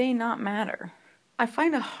do they not matter? I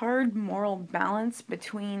find a hard moral balance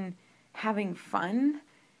between having fun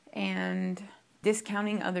and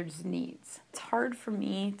discounting others' needs. It's hard for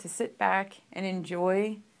me to sit back and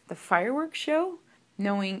enjoy the fireworks show,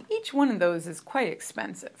 knowing each one of those is quite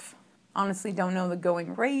expensive. Honestly, don't know the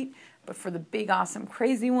going rate, but for the big, awesome,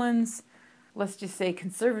 crazy ones, let's just say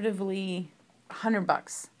conservatively $100,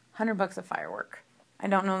 $100 a firework. I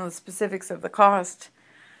don't know the specifics of the cost,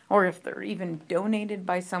 or if they're even donated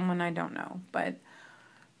by someone, I don't know, but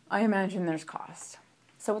I imagine there's cost.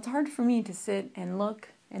 So it's hard for me to sit and look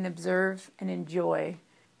and observe and enjoy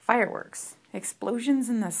fireworks. Explosions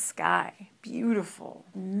in the sky. Beautiful,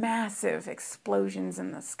 massive explosions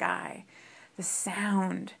in the sky. The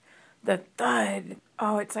sound, the thud.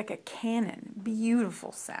 Oh, it's like a cannon.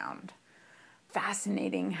 Beautiful sound.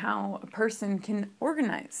 Fascinating how a person can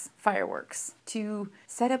organize fireworks to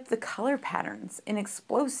set up the color patterns in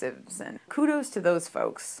explosives. And kudos to those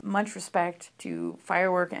folks. Much respect to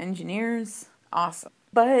firework engineers. Awesome.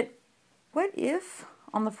 But what if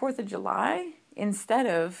on the 4th of July, instead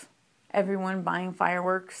of everyone buying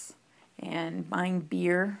fireworks and buying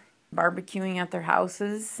beer, barbecuing at their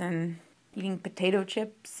houses and eating potato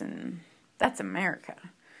chips, and that's America.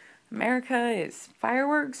 America is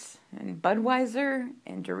fireworks and Budweiser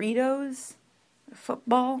and Doritos,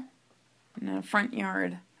 football, and a front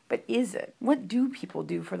yard. But is it? What do people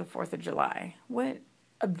do for the 4th of July? What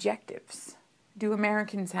objectives do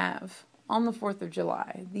Americans have on the 4th of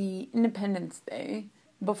July, the Independence Day,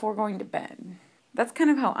 before going to bed? That's kind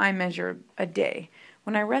of how I measure a day.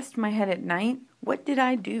 When I rest my head at night, what did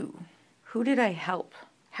I do? Who did I help?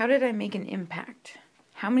 How did I make an impact?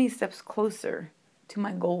 How many steps closer to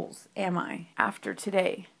my goals am I after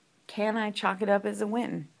today? Can I chalk it up as a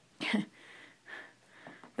win?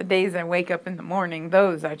 The days I wake up in the morning,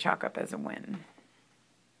 those I chalk up as a win.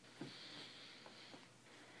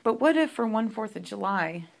 But what if for one 4th of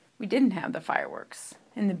July, we didn't have the fireworks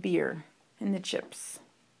and the beer and the chips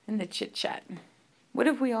and the chit-chat? What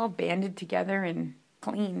if we all banded together and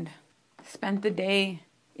cleaned, spent the day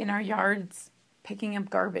in our yards picking up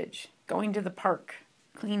garbage, going to the park,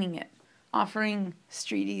 cleaning it, offering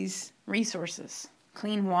streeties resources,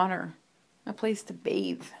 clean water, a place to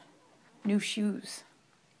bathe, new shoes?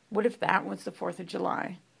 What if that was the 4th of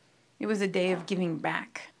July? It was a day of giving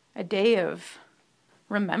back, a day of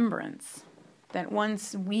remembrance that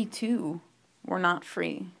once we too were not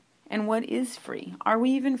free. And what is free? Are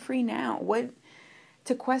we even free now?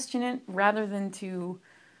 To question it rather than to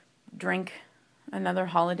drink another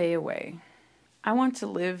holiday away. I want to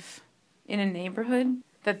live in a neighborhood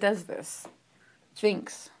that does this,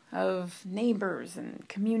 thinks of neighbors and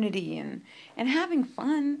community and having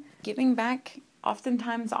fun. Giving back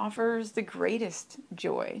oftentimes offers the greatest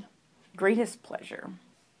joy, greatest pleasure.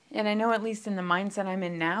 And I know, at least in the mindset I'm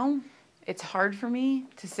in now, it's hard for me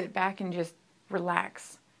to sit back and just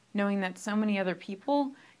relax, knowing that so many other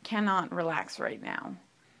people cannot relax right now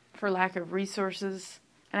for lack of resources.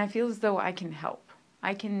 And I feel as though I can help.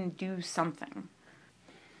 I can do something.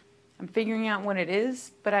 I'm figuring out what it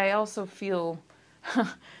is, but I also feel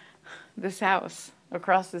this house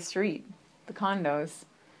across the street, the condos,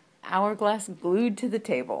 hourglass glued to the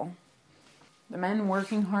table. The men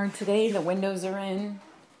working hard today, the windows are in,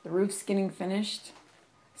 the roof's getting finished.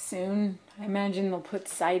 Soon, I imagine they'll put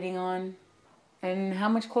siding on. And how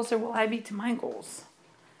much closer will I be to my goals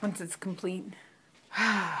once it's complete?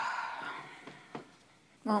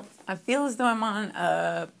 Well, I feel as though I'm on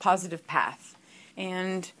a positive path.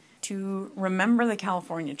 And to remember the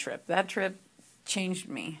California trip, that trip changed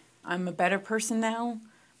me. I'm a better person now.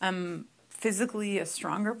 I'm physically a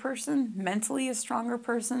stronger person, mentally a stronger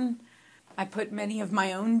person. I put many of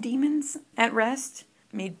my own demons at rest,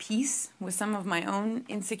 made peace with some of my own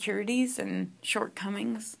insecurities and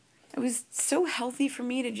shortcomings. It was so healthy for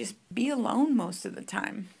me to just be alone most of the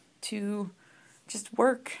time, to just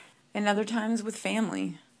work, and other times with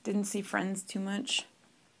family. Didn't see friends too much,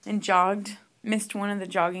 and jogged, missed one of the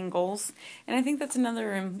jogging goals. And I think that's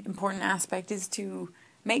another important aspect, is to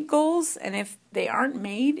make goals, and if they aren't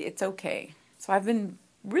made, it's okay. So I've been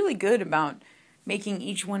really good about making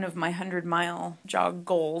each one of my 100-mile jog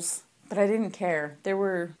goals, but I didn't care. There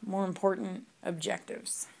were more important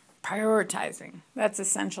objectives. prioritizing. That's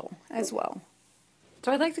essential as well.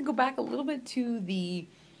 So I'd like to go back a little bit to the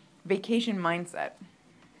vacation mindset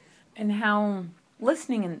and how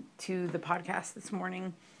listening to the podcast this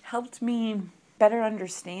morning helped me better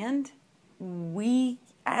understand we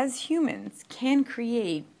as humans can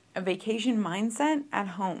create a vacation mindset at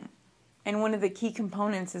home. And one of the key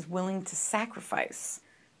components is willing to sacrifice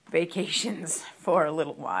vacations for a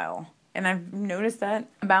little while. And I've noticed that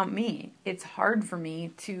about me. It's hard for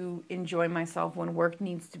me to enjoy myself when work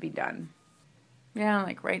needs to be done. Yeah,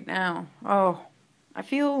 like right now. Oh, I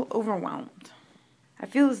feel overwhelmed. I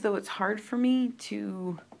feel as though it's hard for me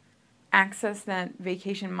to access that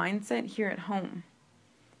vacation mindset here at home.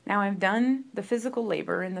 Now I've done the physical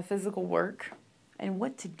labor and the physical work and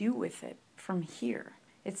what to do with it from here.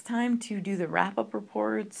 It's time to do the wrap-up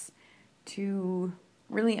reports, to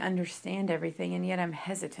really understand everything, and yet I'm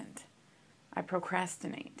hesitant. I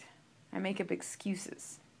procrastinate. I make up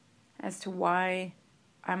excuses as to why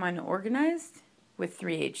I'm unorganized with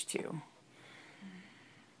 3H2.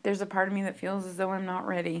 There's a part of me that feels as though I'm not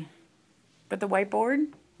ready. But the whiteboard,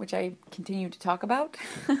 which I continue to talk about,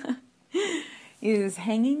 is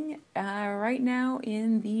hanging right now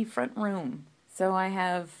in the front room. So I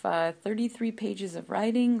have 33 pages of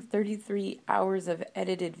writing, 33 hours of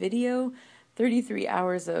edited video, 33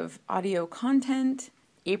 hours of audio content.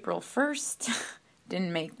 April 1st,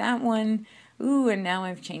 didn't make that one. Ooh, and now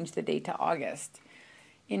I've changed the date to August.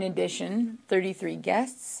 In addition, 33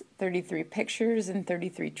 guests, 33 pictures, and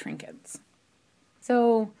 33 trinkets.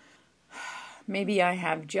 So maybe I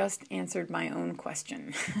have just answered my own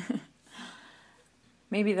question.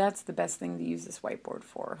 Maybe that's the best thing to use this whiteboard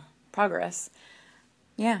for. Progress.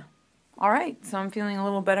 Yeah. All right. So I'm feeling a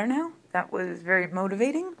little better now. That was very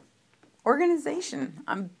motivating. Organization.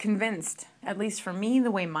 I'm convinced, at least for me,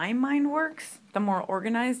 the way my mind works, the more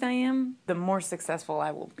organized I am, the more successful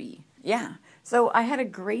I will be. Yeah. So I had a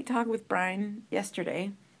great talk with Brian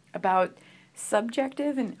yesterday about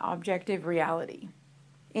subjective and objective reality.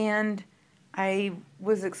 And I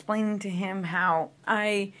was explaining to him how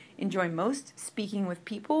I enjoy most speaking with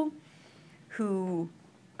people who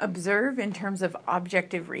observe in terms of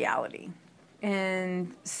objective reality.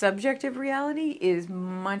 And subjective reality is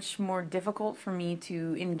much more difficult for me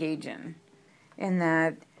to engage in. And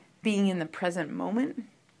that being in the present moment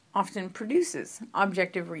often produces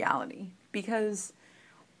objective reality. Because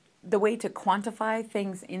the way to quantify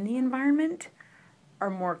things in the environment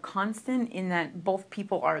are more constant in that both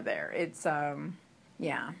people are there. It's,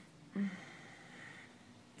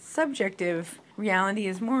 Subjective reality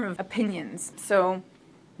is more of opinions. So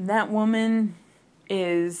that woman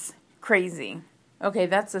is crazy. Okay,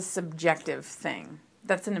 that's a subjective thing.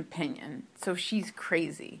 That's an opinion. So she's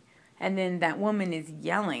crazy. And then that woman is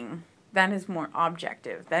yelling. That is more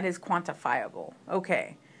objective. That is quantifiable.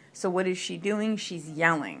 Okay, so what is she doing? She's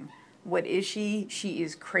yelling. What is she? She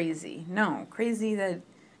is crazy. No, crazy that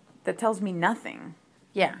tells me nothing.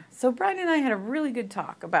 Yeah, so Brian and I had a really good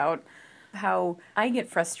talk about how I get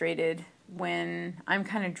frustrated when I'm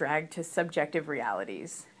kind of dragged to subjective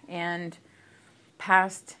realities and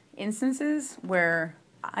past instances where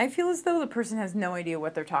I feel as though the person has no idea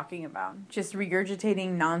what they're talking about, just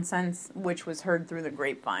regurgitating nonsense which was heard through the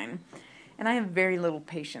grapevine. And I have very little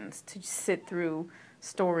patience to just sit through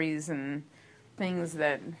stories and things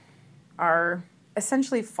that are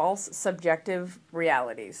essentially false subjective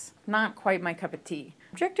realities. Not quite my cup of tea.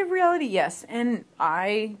 Objective reality, yes, and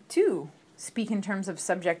I, too, speak in terms of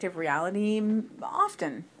subjective reality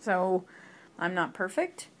often. So I'm not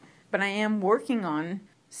perfect, but I am working on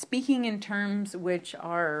speaking in terms which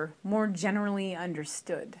are more generally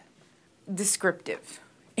understood, descriptive,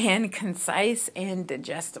 and concise and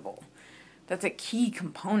digestible. That's a key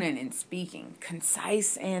component in speaking,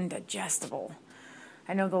 concise and digestible.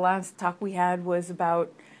 I know the last talk we had was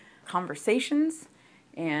about conversations,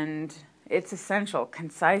 and it's essential,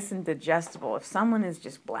 concise and digestible. If someone is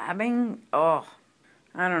just blabbing, I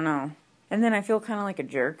don't know. And then I feel kind of like a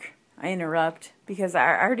jerk. I interrupt because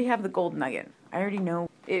I already have the gold nugget. I already know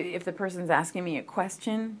if the person's asking me a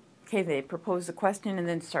question, okay, they propose a question and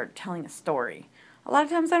then start telling a story. A lot of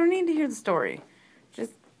times I don't need to hear the story.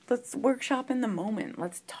 Just let's workshop in the moment.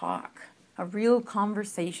 Let's talk. A real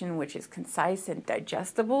conversation which is concise and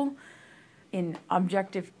digestible in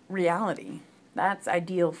objective reality. That's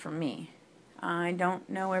ideal for me. I don't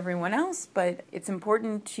know everyone else, but it's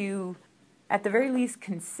important to, at the very least,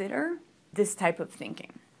 consider this type of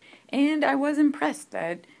thinking. And I was impressed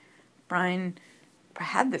that Brian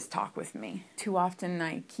had this talk with me. Too often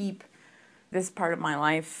I keep this part of my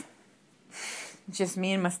life just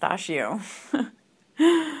me and Mustachio.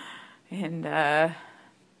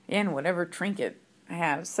 And whatever trinket I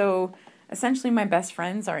have. So essentially my best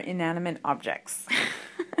friends are inanimate objects.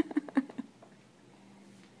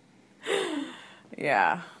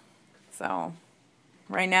 Yeah. So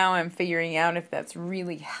right now I'm figuring out if that's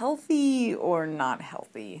really healthy or not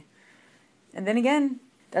healthy. And then again,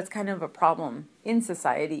 that's kind of a problem in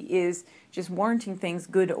society, is just warranting things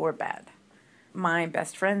good or bad. My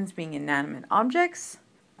best friends being inanimate objects,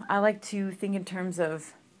 I like to think in terms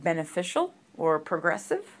of beneficial or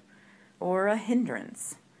progressive or a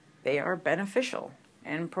hindrance. They are beneficial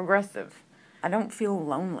and progressive. I don't feel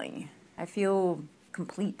lonely. I feel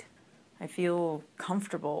complete. I feel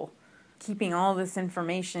comfortable keeping all this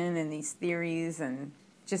information and these theories and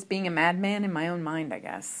just being a madman in my own mind, I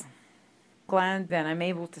guess. Glad that I'm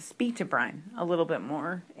able to speak to Brian a little bit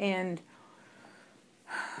more, and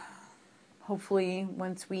hopefully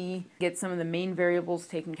once we get some of the main variables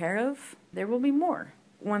taken care of, there will be more.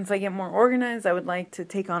 Once I get more organized, I would like to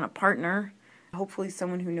take on a partner, hopefully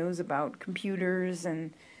someone who knows about computers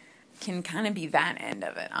and can kind of be that end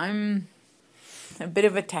of it. I'm a bit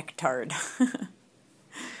of a tech tard.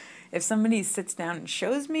 If somebody sits down and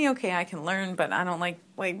shows me, okay, I can learn, but I don't like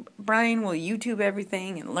Brian will YouTube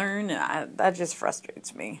everything and learn. That just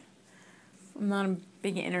frustrates me. I'm not a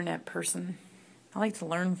big internet person. I like to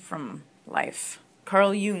learn from life.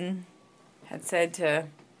 Carl Jung had said to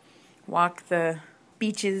walk the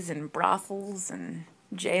beaches and brothels and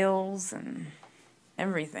jails and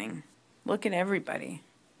everything. Look at everybody.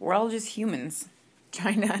 We're all just humans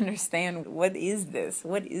trying to understand, what is this?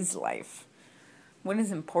 What is life? What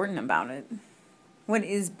is important about it? What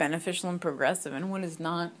is beneficial and progressive and what is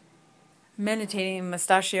not? Meditating,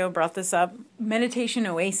 Mustachio brought this up. Meditation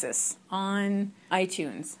Oasis on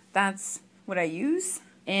iTunes. That's what I use,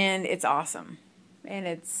 and it's awesome. And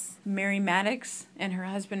it's Mary Maddox and her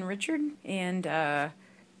husband Richard. And the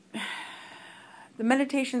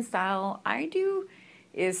meditation style I do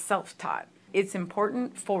is self-taught. It's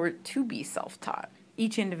important for it to be self-taught.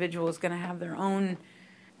 Each individual is going to have their own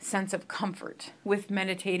sense of comfort with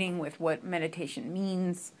meditating, with what meditation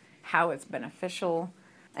means, how it's beneficial.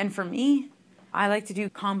 And for me, I like to do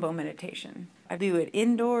combo meditation. I do it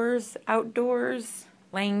indoors, outdoors,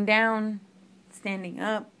 laying down, standing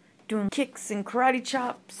up, doing kicks and karate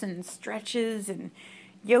chops and stretches and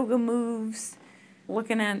yoga moves,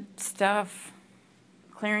 looking at stuff,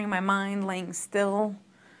 clearing my mind, laying still.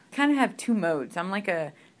 I kind of have two modes. I'm like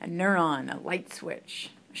a neuron, a light switch.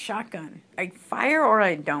 Shotgun. I fire or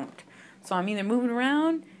I don't. So I'm either moving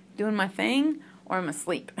around, doing my thing, or I'm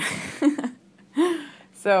asleep.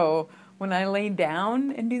 So when I lay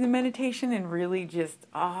down and do the meditation and really just,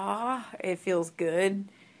 it feels good.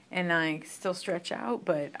 And I still stretch out,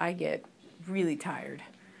 but I get really tired.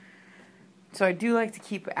 So I do like to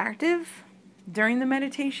keep active during the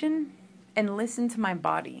meditation and listen to my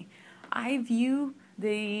body. I view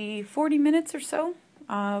the 40 minutes or so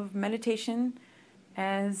of meditation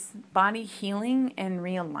as body healing and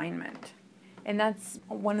realignment. And that's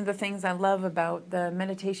one of the things I love about the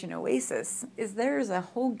Meditation Oasis, is there's a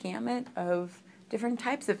whole gamut of different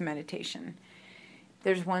types of meditation.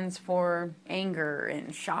 There's ones for anger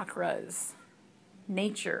and chakras,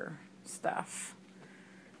 nature stuff.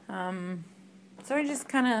 So I just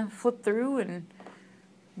kind of flip through and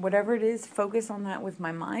whatever it is, focus on that with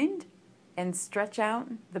my mind and stretch out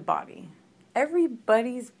the body.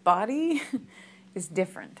 Everybody's body is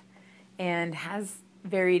different and has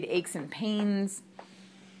varied aches and pains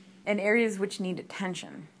and areas which need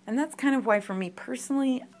attention. And that's kind of why for me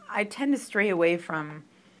personally, I tend to stray away from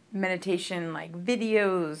meditation like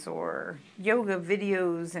videos or yoga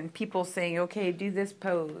videos and people saying, okay, do this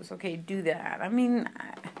pose, okay, do that. I mean,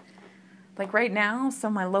 like right now, so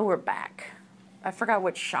my lower back, I forgot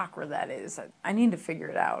what chakra that is. I need to figure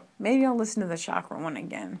it out. Maybe I'll listen to the chakra one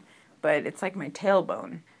again, but it's like my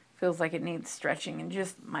tailbone. Feels like it needs stretching, and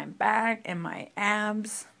just my back and my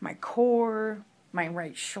abs, my core, my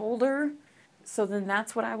right shoulder. So then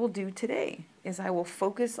that's what I will do today, is I will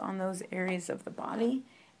focus on those areas of the body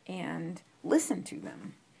and listen to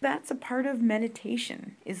them. That's a part of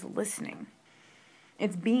meditation, is listening.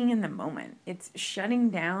 It's being in the moment. It's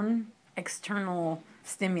shutting down external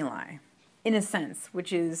stimuli, in a sense,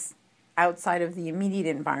 which is outside of the immediate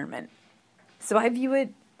environment. So I view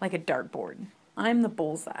it like a dartboard. I'm the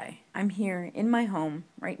bullseye. I'm here in my home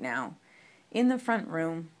right now, in the front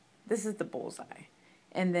room. This is the bullseye.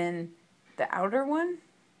 And then the outer one,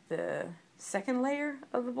 the second layer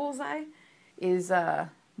of the bullseye, is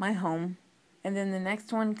my home. And then the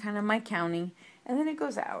next one, kind of my county. And then it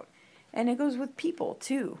goes out. And it goes with people,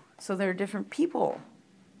 too. So there are different people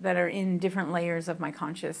that are in different layers of my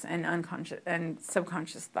conscious and unconscious and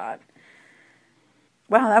subconscious thought.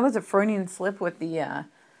 Wow, that was a Freudian slip with the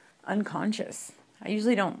unconscious. I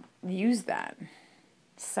usually don't use that.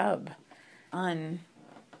 To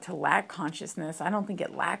lack consciousness. I don't think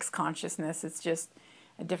it lacks consciousness. It's just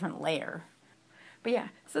a different layer. But yeah,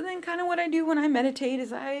 so then kind of what I do when I meditate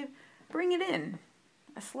is I bring it in.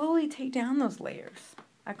 I slowly take down those layers.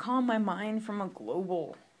 I calm my mind from a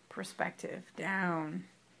global perspective down,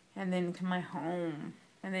 and then to my home,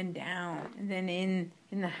 and then down, and then in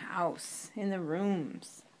the house, in the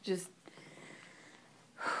rooms. Just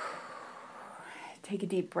take a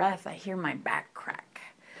deep breath. I hear my back crack.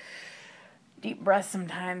 Deep breath,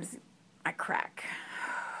 sometimes I crack.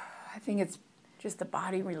 I think it's just the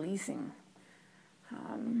body releasing.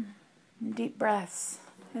 Deep breaths.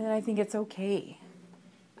 And then I think it's okay.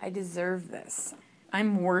 I deserve this.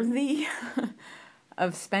 I'm worthy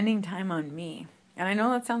of spending time on me. And I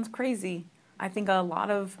know that sounds crazy. I think a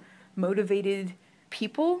lot of motivated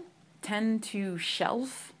people tend to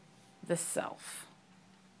shelf the self.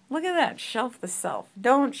 Look at that, shelf the self.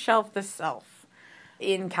 Don't shelf the self.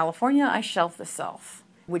 In California, I shelved the self,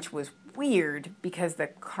 which was weird because the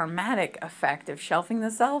karmatic effect of shelving the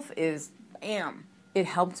self is, bam, it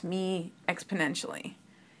helped me exponentially.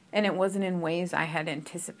 And it wasn't in ways I had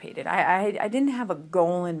anticipated. I didn't have a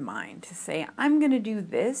goal in mind to say, I'm going to do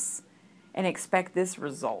this and expect this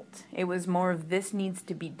result. It was more of this needs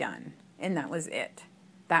to be done. And that was it.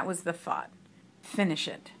 That was the thought. Finish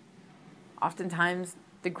it. Oftentimes,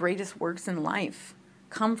 the greatest works in life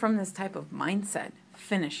come from this type of mindset.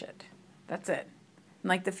 Finish it. That's it.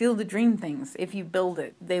 Like the Field of Dream things, if you build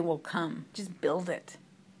it, they will come. Just build it.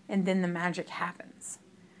 And then the magic happens.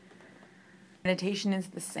 Meditation is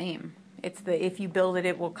the same. It's the if you build it,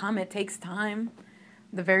 it will come. It takes time.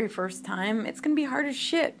 The very first time, it's going to be hard as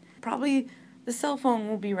shit. Probably the cell phone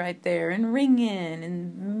will be right there and ringing,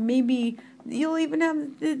 and maybe you'll even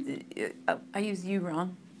have, I used you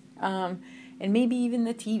wrong. And maybe even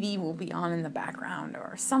the TV will be on in the background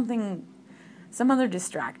or something, some other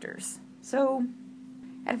distractors. So,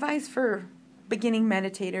 advice for beginning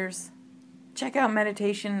meditators, check out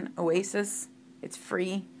Meditation Oasis. It's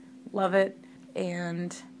free. Love it.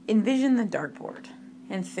 And envision the dartboard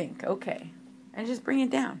and think, okay, and just bring it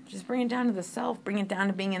down. Just bring it down to the self, bring it down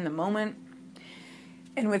to being in the moment.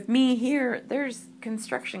 And with me here, there's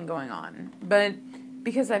construction going on. But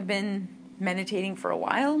because I've been meditating for a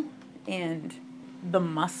while, and the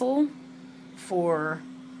muscle for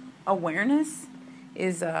awareness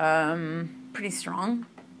is pretty strong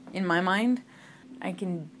in my mind, I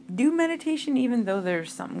can do meditation even though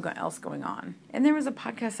there's something else going on. And there was a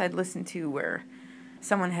podcast I'd listened to where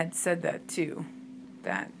someone had said that too,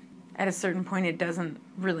 that at a certain point it doesn't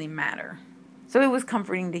really matter. So it was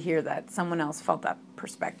comforting to hear that someone else felt that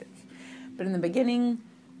perspective. But in the beginning,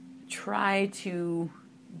 try to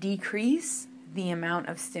decrease the amount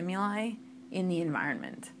of stimuli in the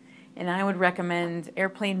environment. And I would recommend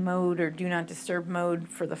airplane mode or do not disturb mode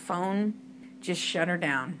for the phone. Just shut her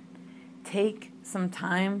down. Take some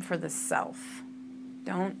time for the self.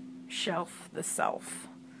 Don't shelf the self.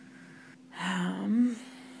 A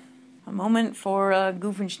moment for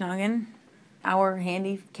Goofenschnagen, our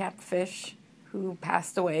handicapped fish who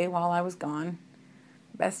passed away while I was gone.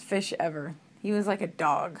 Best fish ever. He was like a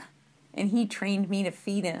dog. And he trained me to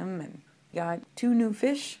feed him, and got 2 new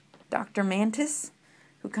fish. Dr. Mantis,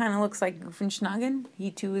 who kind of looks like Goofenschnagen. He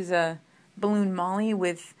too is a balloon molly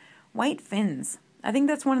with white fins. I think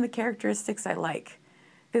that's one of the characteristics I like.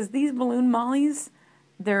 Because these balloon mollies,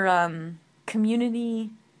 they're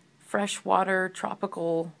community freshwater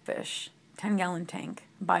tropical fish. 10-gallon tank,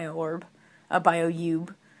 BioOrb,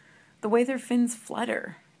 BioUbe. The way their fins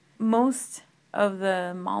flutter. Most of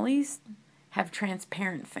the mollies have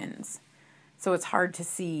transparent fins. So it's hard to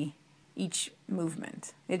see each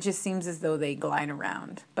movement. It just seems as though they glide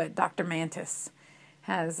around. But Dr. Mantis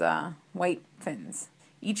has white fins.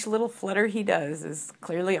 Each little flutter he does is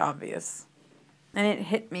clearly obvious. And it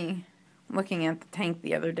hit me looking at the tank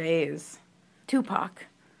the other day is Tupac,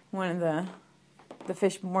 one of the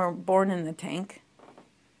fish born in the tank,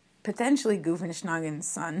 potentially Goofenschnagen's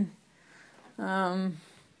son,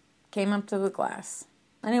 came up to the glass.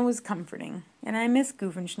 And it was comforting. And I miss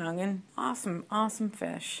Goofenschnagen. Awesome, awesome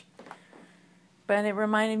fish. But it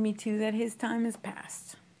reminded me, too, that his time has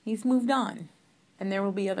passed. He's moved on. And there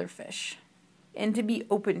will be other fish. And to be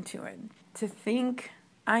open to it. To think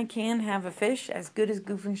I can have a fish as good as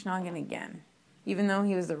Goofenschnagen again. Even though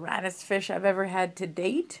he was the raddest fish I've ever had to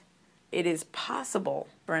date, it is possible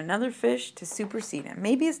for another fish to supersede him.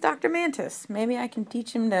 Maybe it's Dr. Mantis. Maybe I can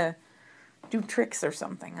teach him to do tricks or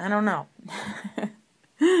something. I don't know.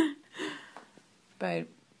 But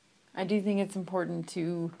I do think it's important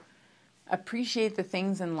to appreciate the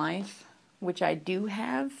things in life which I do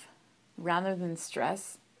have, rather than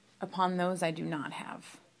stress upon those I do not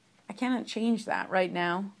have. I cannot change that right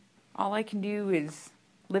now. All I can do is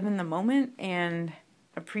live in the moment and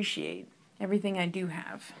appreciate everything I do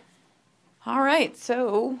have. All right,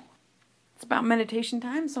 so it's about meditation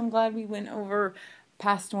time, so I'm glad we went over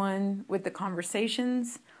past one with the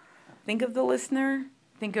conversations. Think of the listener.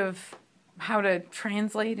 Think of how to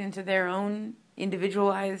translate into their own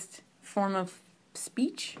individualized form of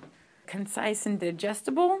speech. Concise and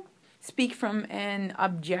digestible. Speak from an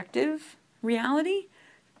objective reality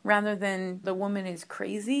rather than the woman is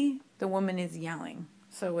crazy, the woman is yelling.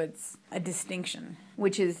 So it's a distinction,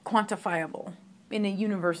 which is quantifiable in a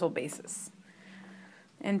universal basis.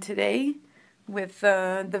 And today, with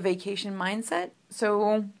the vacation mindset,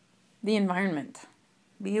 so the environment.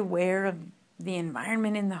 Be aware of the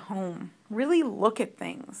environment in the home. Really look at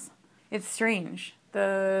things. It's strange.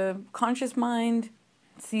 The conscious mind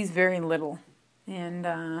sees very little.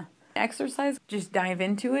 And exercise, just dive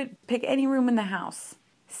into it. Pick any room in the house.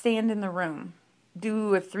 Stand in the room.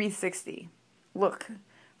 Do a 360. Look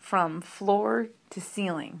from floor to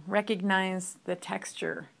ceiling. Recognize the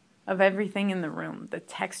texture of everything in the room. The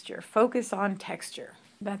texture. Focus on texture.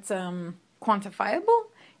 That's quantifiable,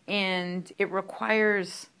 and it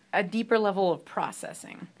requires a deeper level of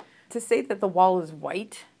processing. To say that the wall is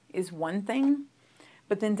white is one thing,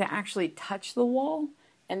 but then to actually touch the wall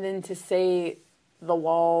and then to say the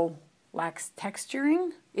wall lacks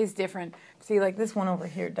texturing is different. See, like this one over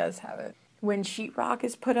here does have it. When sheetrock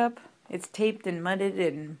is put up, it's taped and mudded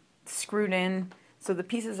and screwed in. So the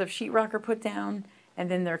pieces of sheetrock are put down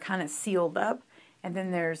and then they're kind of sealed up. And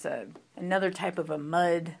then there's another type of a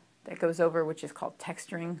mud that goes over, which is called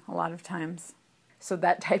texturing a lot of times. So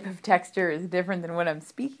that type of texture is different than what I'm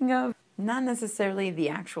speaking of. Not necessarily the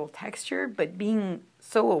actual texture, but being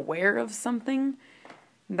so aware of something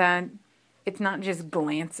that it's not just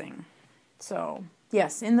glancing. So,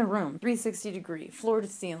 yes, in the room, 360 degree, floor to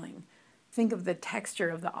ceiling. Think of the texture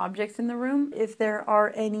of the objects in the room. If there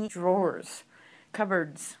are any drawers,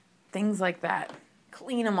 cupboards, things like that,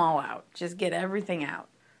 clean them all out. Just get everything out.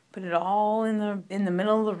 Put it all in the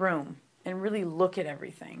middle of the room and really look at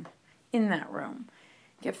everything in that room.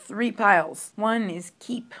 Get 3 piles. One is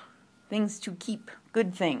keep, things to keep,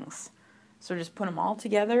 good things. So just put them all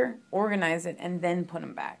together, organize it, and then put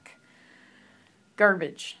them back.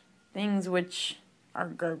 Garbage, things which are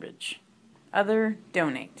garbage. Other,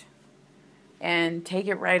 donate. And take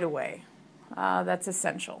it right away. That's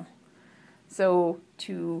essential. So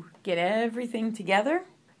to get everything together,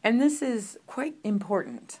 and this is quite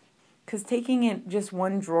important, because taking it just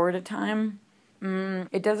one drawer at a time,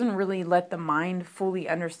 it doesn't really let the mind fully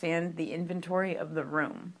understand the inventory of the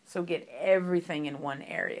room. So get everything in one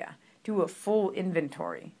area. Do a full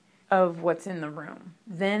inventory of what's in the room.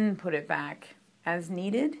 Then put it back as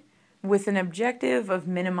needed with an objective of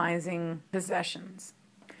minimizing possessions.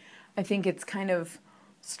 I think it's kind of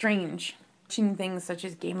strange watching things such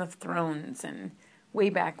as Game of Thrones and way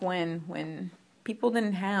back when people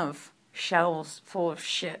didn't have shelves full of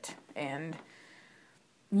shit and,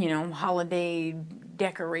 holiday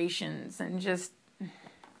decorations and just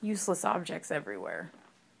useless objects everywhere.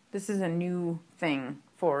 This is a new thing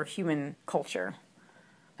for human culture.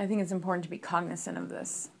 I think it's important to be cognizant of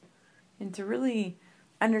this and to really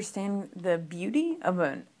understand the beauty of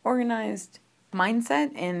an organized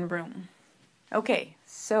mindset and room. Okay,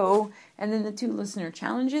 so, and then the 2 listener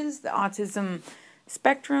challenges, the autism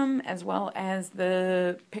spectrum, as well as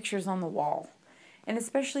the pictures on the wall, and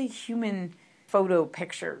especially human photo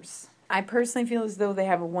pictures. I personally feel as though they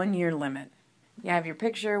have a 1-year limit. You have your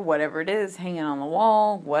picture, whatever it is, hanging on the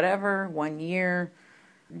wall, whatever, 1 year,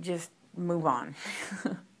 just move on.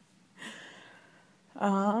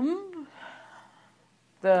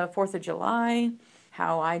 The 4th of July,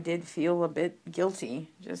 how I did feel a bit guilty,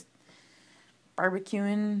 just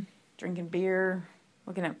barbecuing, drinking beer,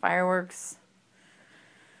 looking at fireworks,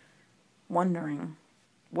 wondering,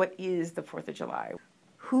 what is the 4th of July?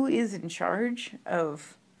 Who is in charge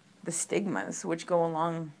of the stigmas which go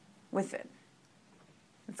along with it?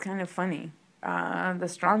 It's kind of funny. The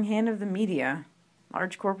strong hand of the media,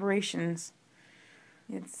 large corporations,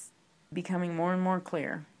 it's becoming more and more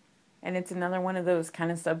clear. And it's another one of those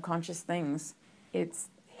kind of subconscious things. It's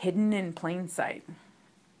hidden in plain sight.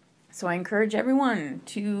 So I encourage everyone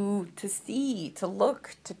to see, to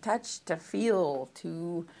look, to touch, to feel,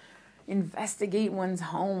 to investigate one's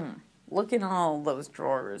home. Look in all those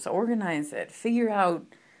drawers, organize it, figure out,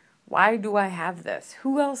 why do I have this?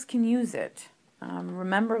 Who else can use it?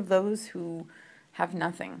 Remember those who have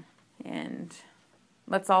nothing. And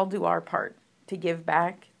let's all do our part to give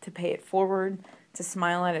back, to pay it forward, to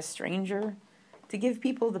smile at a stranger, to give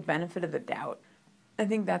people the benefit of the doubt. I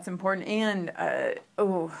think that's important. And,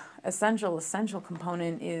 essential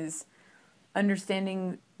component is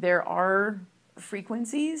understanding there are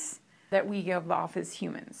frequencies that we give off as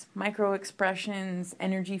humans. Micro expressions,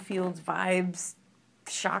 energy fields, vibes,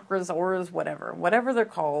 chakras, auras, whatever they're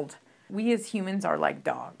called. We as humans are like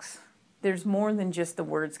dogs. There's more than just the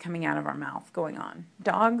words coming out of our mouth going on.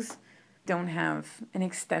 Dogs don't have an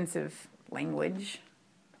extensive language,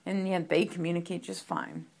 and yet they communicate just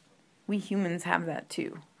fine. We humans have that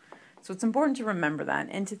too. So it's important to remember that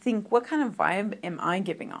and to think, what kind of vibe am I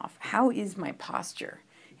giving off? How is my posture?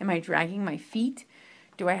 Am I dragging my feet?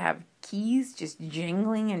 Do I have keys just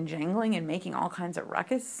jingling and making all kinds of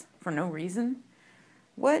ruckus for no reason?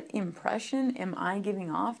 What impression am I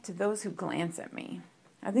giving off to those who glance at me?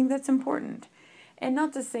 I think that's important. And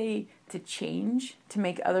not to say to change, to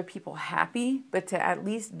make other people happy, but to at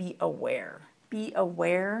least be aware. Be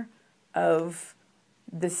aware of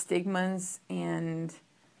the stigmas and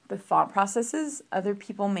the thought processes other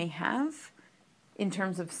people may have in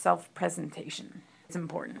terms of self-presentation. It's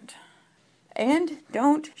important. And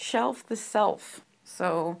don't shelf the self.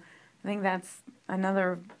 So I think that's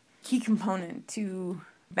another key component to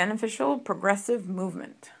beneficial, progressive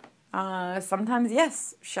movement. Sometimes,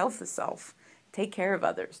 yes, shelf the self. Take care of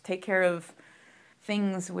others. Take care of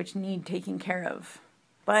things which need taking care of.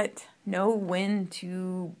 But know when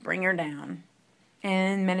to bring her down.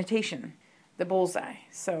 And meditation, the bullseye.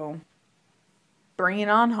 So bring it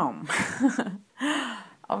on home.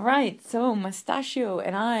 All right, so Mustachio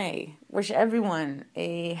and I wish everyone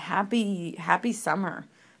a happy summer.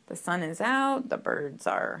 The sun is out, the birds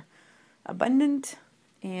are abundant,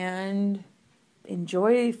 and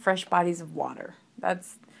enjoy fresh bodies of water.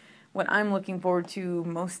 That's what I'm looking forward to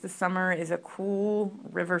most of the summer, is a cool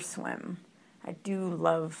river swim. I do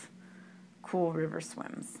love cool river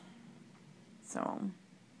swims. So,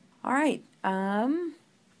 all right.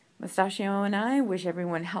 Mustachio and I wish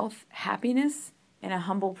everyone health, happiness, and a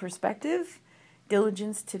humble perspective.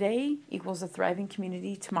 Diligence today equals a thriving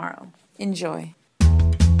community tomorrow. Enjoy.